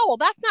call foul.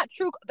 That's not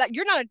true. That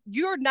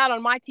you're not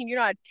on my team. You're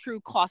not a true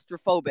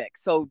claustrophobic.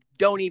 So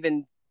don't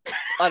even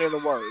utter the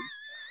words.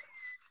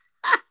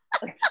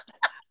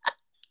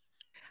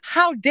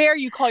 How dare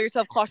you call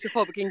yourself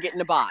claustrophobic and get in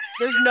the box?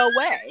 There's no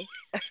way.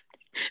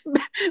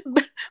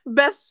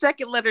 Beth's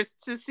second letters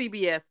to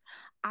CBS.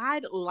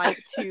 I'd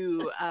like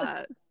to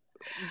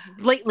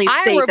blatantly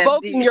state I'm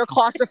revoking your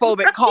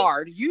claustrophobic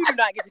card. You do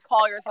not get to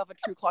call yourself a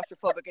true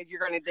claustrophobic if you're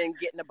going to then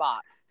get in a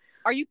box.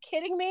 Are you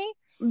kidding me?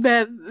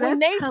 That's when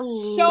they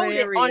hilarious.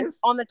 Showed it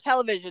on the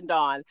television,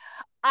 Dawn,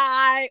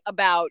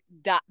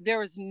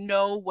 there is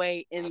no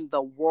way in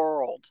the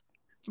world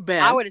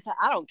Beth. I would have said,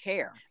 I don't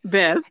care.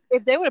 Beth.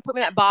 If they would have put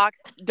me in that box,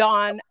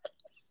 Dawn,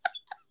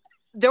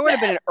 there would have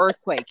been an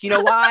earthquake. You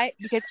know why?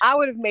 Because I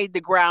would have made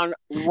the ground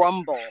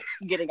rumble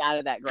getting out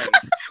of that grave.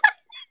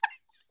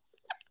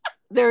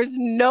 There's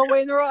no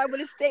way in the world I would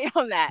have stayed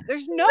on that.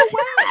 There's no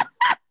way.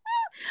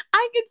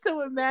 I can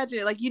so imagine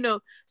it. Like,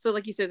 so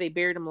like you said, they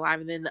buried him alive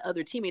and then the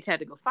other teammates had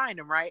to go find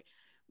him, right?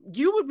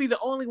 You would be the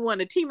only one.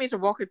 The teammates are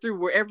walking through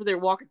wherever they're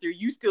walking through.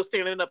 You still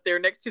standing up there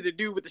next to the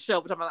dude with the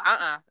shovel. I'm like,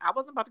 I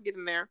wasn't about to get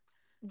in there.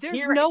 There's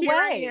no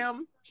way.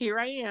 Here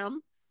I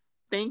am.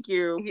 Thank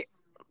you.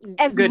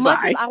 As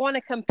much as I want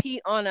to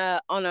compete on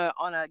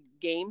a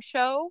game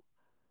show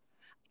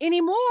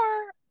anymore,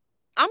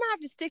 I'm gonna have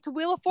to stick to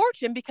Wheel of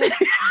Fortune because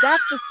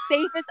that's the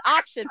safest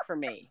option for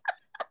me.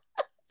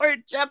 Or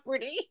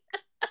Jeopardy.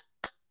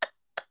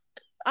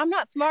 I'm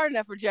not smart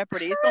enough for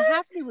Jeopardy. It's gonna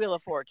have to be Wheel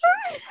of Fortune.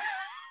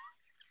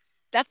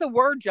 That's a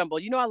word jumble.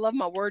 You know I love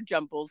my word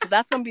jumbles. So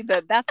that's gonna be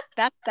that's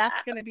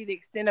gonna be the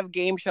extent of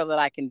game show that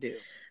I can do.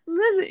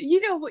 Listen, you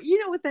know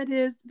what that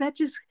is? That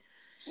just,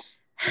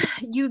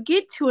 you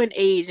get to an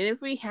age, and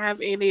if we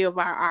have any of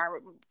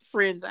our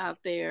friends out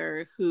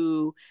there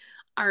who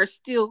are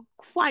still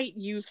quite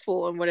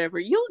useful and whatever,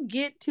 you'll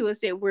get to a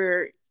state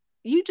where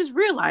you just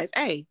realize,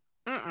 hey,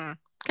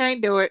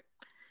 can't do it.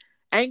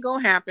 Ain't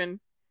gonna happen.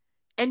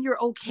 And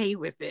you're okay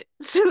with it.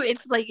 So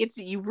it's like,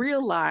 you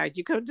realize,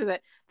 you come to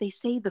that, they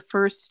say the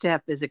first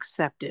step is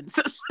acceptance.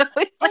 So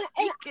it's like,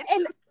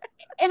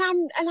 and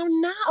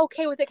I'm not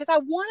okay with it because I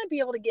want to be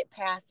able to get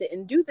past it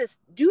and do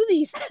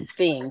these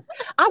things.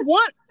 I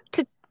want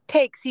to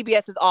take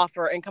CBS's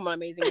offer and come on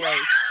Amazing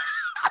Race.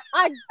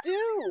 I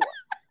do.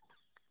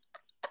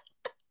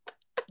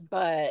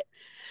 But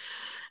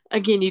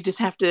again, you just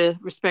have to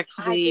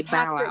respectfully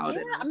bow out.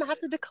 Yeah, I'm gonna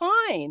have to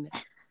decline.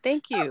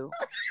 Thank you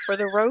for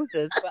the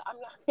roses, but I'm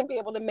not gonna be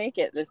able to make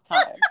it this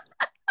time.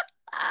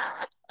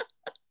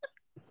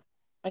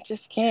 I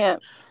just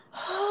can't.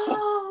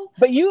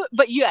 But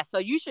yeah, so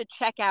you should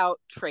check out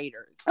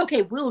Traitors.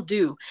 Okay, will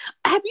do.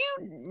 Have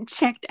you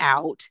checked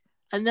out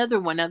another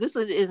one? Now, this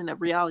isn't a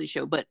reality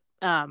show, but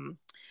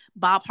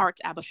Bob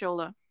Hart's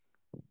Abishola.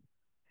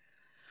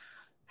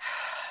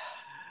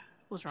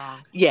 What's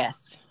wrong?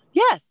 Yes.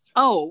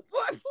 Oh,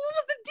 what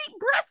was the deep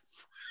breath?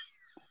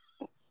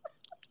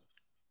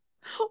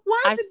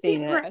 Why I've the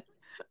deep breath?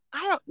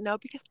 I don't know,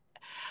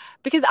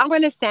 because I'm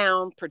going to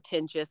sound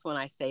pretentious when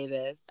I say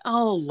this.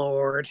 Oh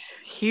Lord,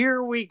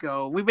 here we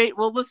go. We made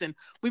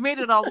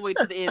it all the way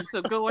to the end.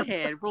 So go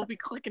ahead. We'll be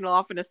clicking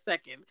off in a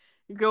second.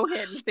 Go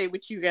ahead and say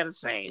what you got to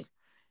say.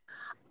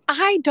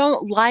 I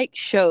don't like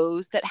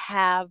shows that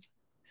have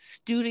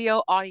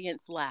studio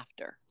audience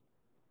laughter.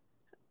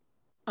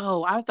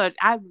 Oh,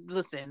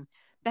 listen.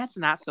 That's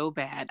not so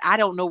bad. I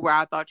don't know where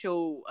I thought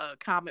your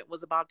comment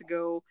was about to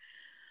go.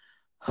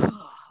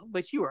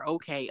 But you were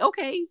okay.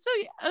 Okay, so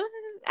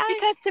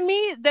because to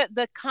me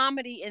the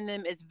comedy in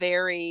them is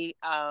very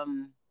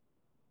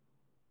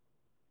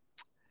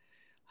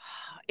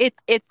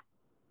it's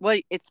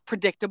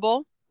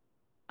predictable.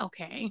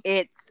 Okay.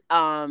 It's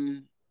I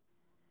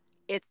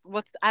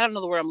don't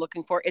know the word I'm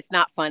looking for. It's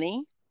not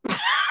funny.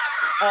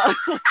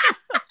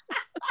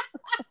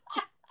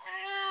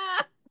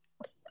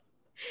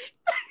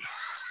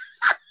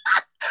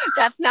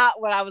 That's not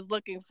what I was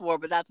looking for,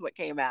 but that's what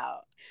came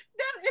out.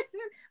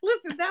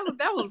 Listen, that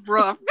was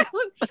rough. That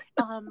was,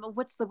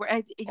 what's the word?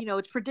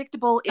 It's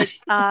predictable.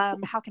 It's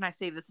how can I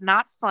say this?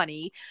 Not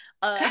funny.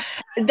 That's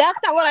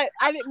not what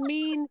I didn't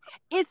mean.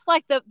 It's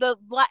like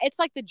it's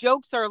like the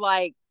jokes are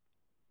like,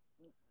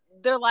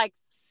 they're like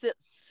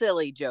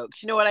silly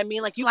jokes. You know what I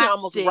mean? Like you can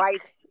almost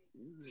write.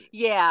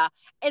 Yeah.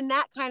 And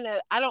that kind of,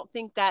 I don't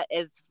think that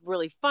is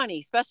really funny,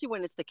 especially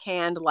when it's the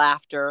canned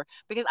laughter,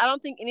 because I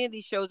don't think any of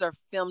these shows are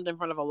filmed in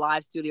front of a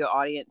live studio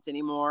audience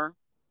anymore.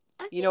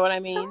 You know what I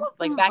mean?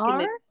 Like back in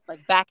the day.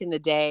 Back in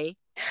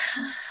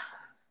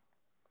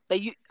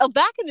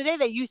the day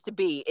they used to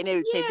be, and they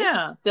would say this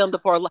is filmed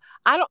before.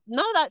 None of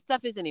that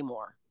stuff is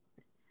anymore.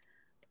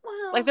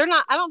 Well, like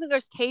I don't think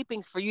there's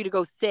tapings for you to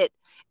go sit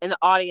in the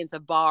audience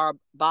of Bob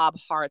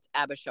Hart's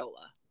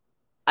Abishola.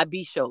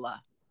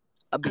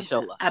 Well,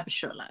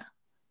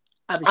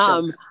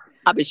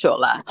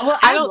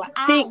 I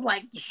don't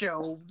like the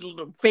show,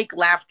 fake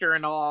laughter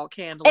and all,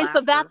 candle. And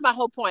so that's my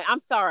whole point. I'm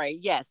sorry.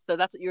 Yes, so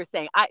that's what you were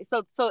saying.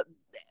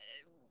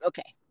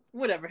 Okay.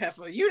 Whatever,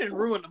 Heifer. You didn't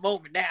ruin the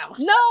moment now.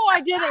 No,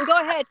 I didn't.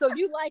 Go ahead. So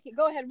you like it?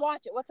 Go ahead,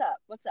 watch it. What's up?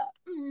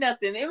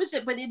 Nothing. It was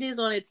just, but it is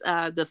on its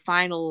the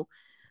final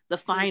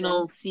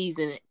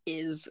season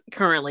is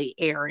currently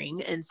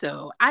airing, and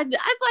so I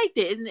liked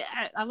it, and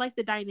I like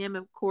the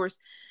dynamic, of course.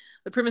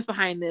 The premise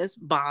behind this,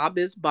 Bob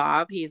is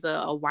Bob. He's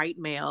a white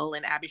male,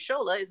 and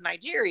Abishola is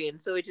Nigerian.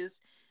 So it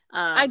just,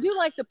 I do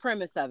like the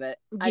premise of it.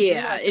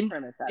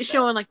 It's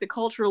showing like the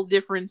cultural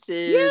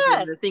differences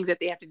and the things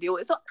that they have to deal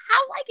with. So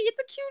I like it. It's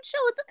a cute show.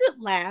 It's a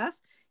good laugh.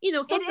 It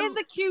is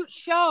a cute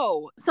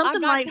show.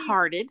 Something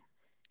lighthearted.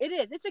 It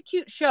is. It's a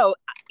cute show.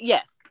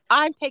 Yes,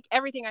 I take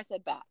everything I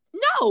said back.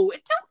 No, that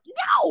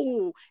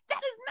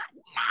is not.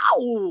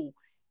 No.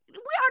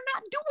 are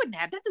not doing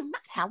that. That is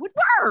not how it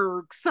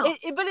works. But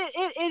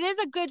it is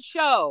a good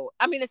show.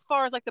 I mean, as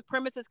far as like the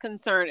premise is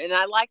concerned, and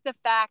I like the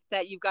fact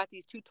that you've got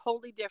these two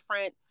totally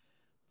different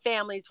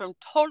families from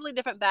totally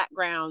different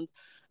backgrounds,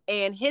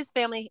 and his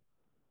family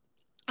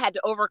had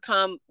to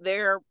overcome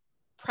their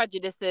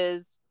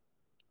prejudices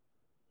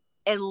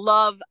and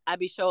love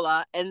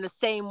Abishola in the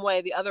same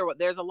way the other one.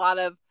 There's a lot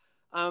of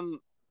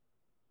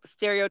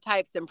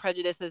stereotypes and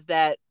prejudices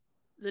that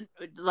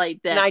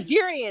like that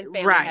Nigerian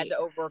family had to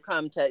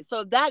overcome that's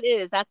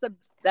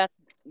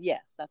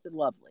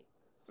lovely.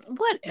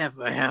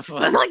 Whatever, Heifer.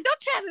 Like,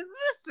 don't try to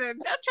listen.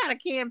 Don't try to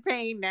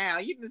campaign now.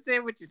 You can say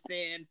what you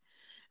said.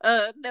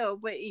 No,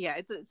 but yeah,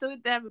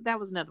 that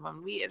was another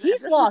one.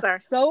 He's lost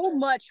so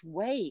much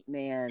weight,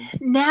 man.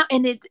 Now,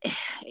 and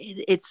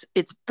it's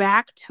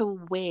back to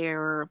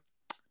where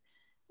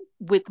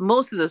with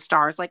most of the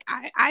stars, like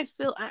I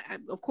feel,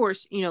 of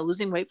course,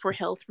 losing weight for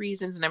health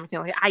reasons and everything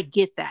like that, I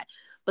get that.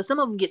 But some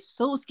of them get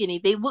so skinny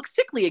they look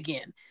sickly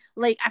again.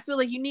 Like, I feel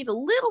like you need a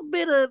little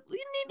bit of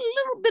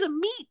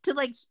meat to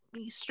like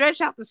stretch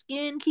out the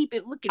skin, keep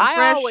it looking fresh.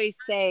 I always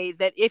say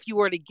that if you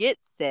were to get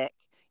sick,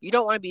 you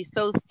don't want to be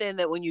so thin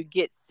that when you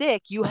get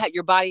sick,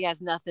 your body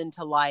has nothing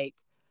to like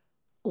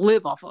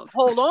live off of,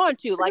 hold on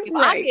to. Like if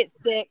I get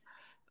sick,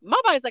 my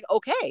body's like,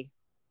 okay,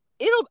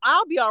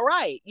 I'll be all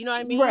right. You know what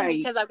I mean? Right.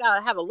 Because I've got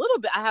to have a little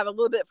bit. I have a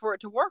little bit for it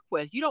to work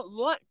with. You don't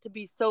want to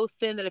be so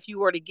thin that if you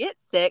were to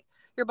get sick,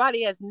 your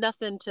body has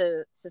nothing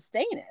to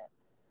sustain it.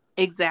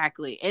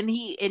 Exactly. And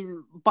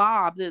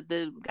Bob,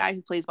 the guy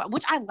who plays Bob,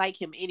 which I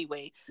like him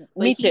anyway.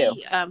 Me too.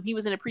 He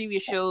was in a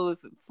previous show,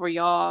 for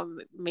y'all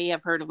may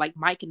have heard of, like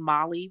Mike and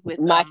Molly with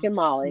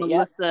Melissa.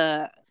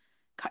 Yep.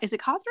 Is it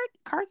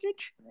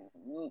Carthage?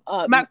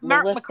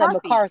 Melissa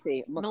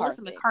McCarthy.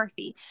 Melissa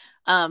McCarthy.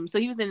 So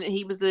he was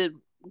the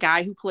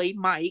guy who played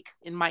Mike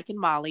in Mike and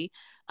Molly.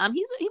 He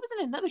was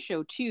in another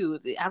show too.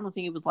 I don't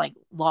think it was like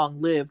long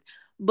lived,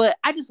 but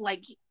I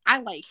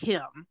like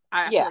him.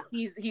 Like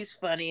he's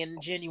funny and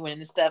genuine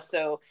and stuff.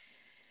 So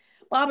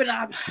Bob and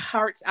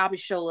Hearts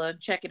Abishola,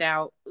 check it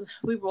out.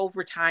 We were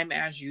over time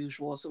as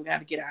usual, so we got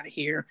to get out of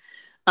here.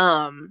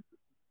 Again,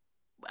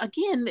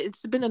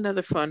 it's been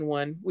another fun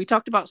one. We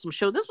talked about some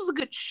show. This was a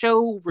good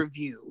show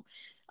review.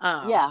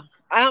 I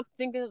don't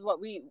think this is what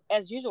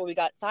as usual, we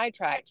got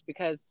sidetracked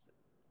because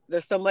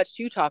there's so much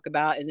to talk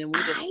about, and then we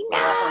just went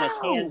off on a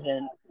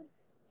tangent.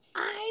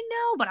 I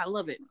know, but I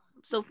love it.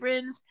 So,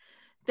 friends,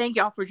 thank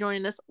y'all for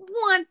joining us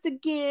once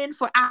again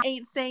for I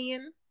Ain't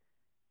Saying,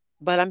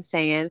 But I'm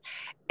Saying.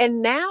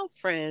 And now,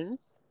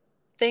 friends,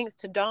 thanks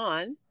to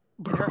Dawn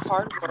and her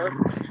hard work,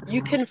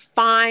 you can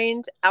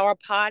find our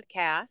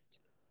podcast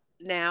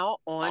now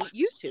on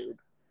YouTube.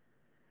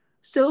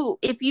 So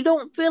if you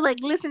don't feel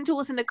like listening to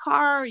us in the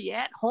car, or you're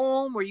at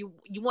home, or you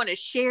want to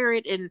share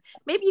it, and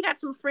maybe you got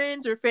some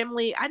friends or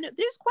family. I know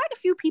there's quite a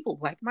few people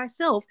like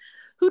myself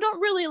who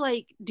don't really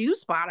like do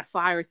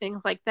Spotify or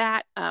things like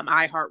that,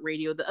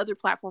 iHeartRadio, the other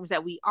platforms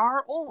that we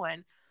are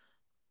on.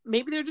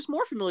 Maybe they're just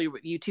more familiar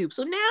with YouTube.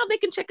 So now they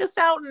can check us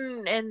out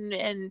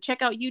and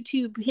check out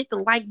YouTube, hit the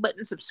like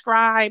button,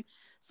 subscribe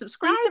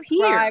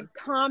here.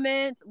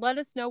 Comment, let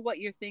us know what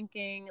you're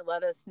thinking.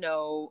 Let us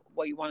know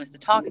what you want us to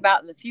talk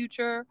about in the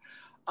future.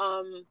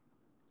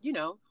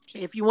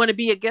 If you want to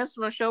be a guest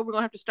on our show, we're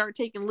going to have to start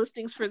taking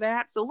listings for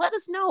that. So let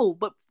us know,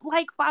 but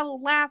follow,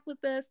 laugh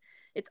with us.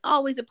 It's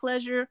always a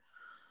pleasure.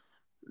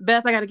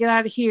 Beth, I got to get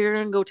out of here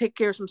and go take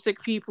care of some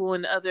sick people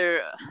and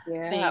other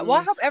things. Well,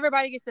 I hope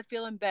everybody gets to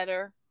feeling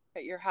better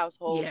at your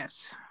household.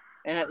 Yes.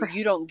 And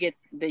you don't get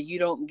the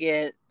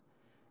disease.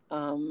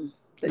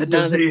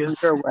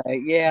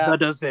 Yeah. The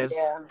disease.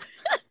 Yeah.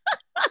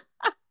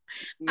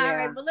 All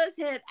right, but let's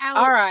head out.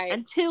 All right.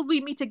 Until we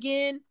meet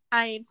again,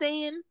 I ain't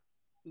saying,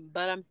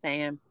 but I'm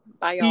saying.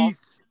 Bye, y'all.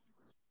 Peace.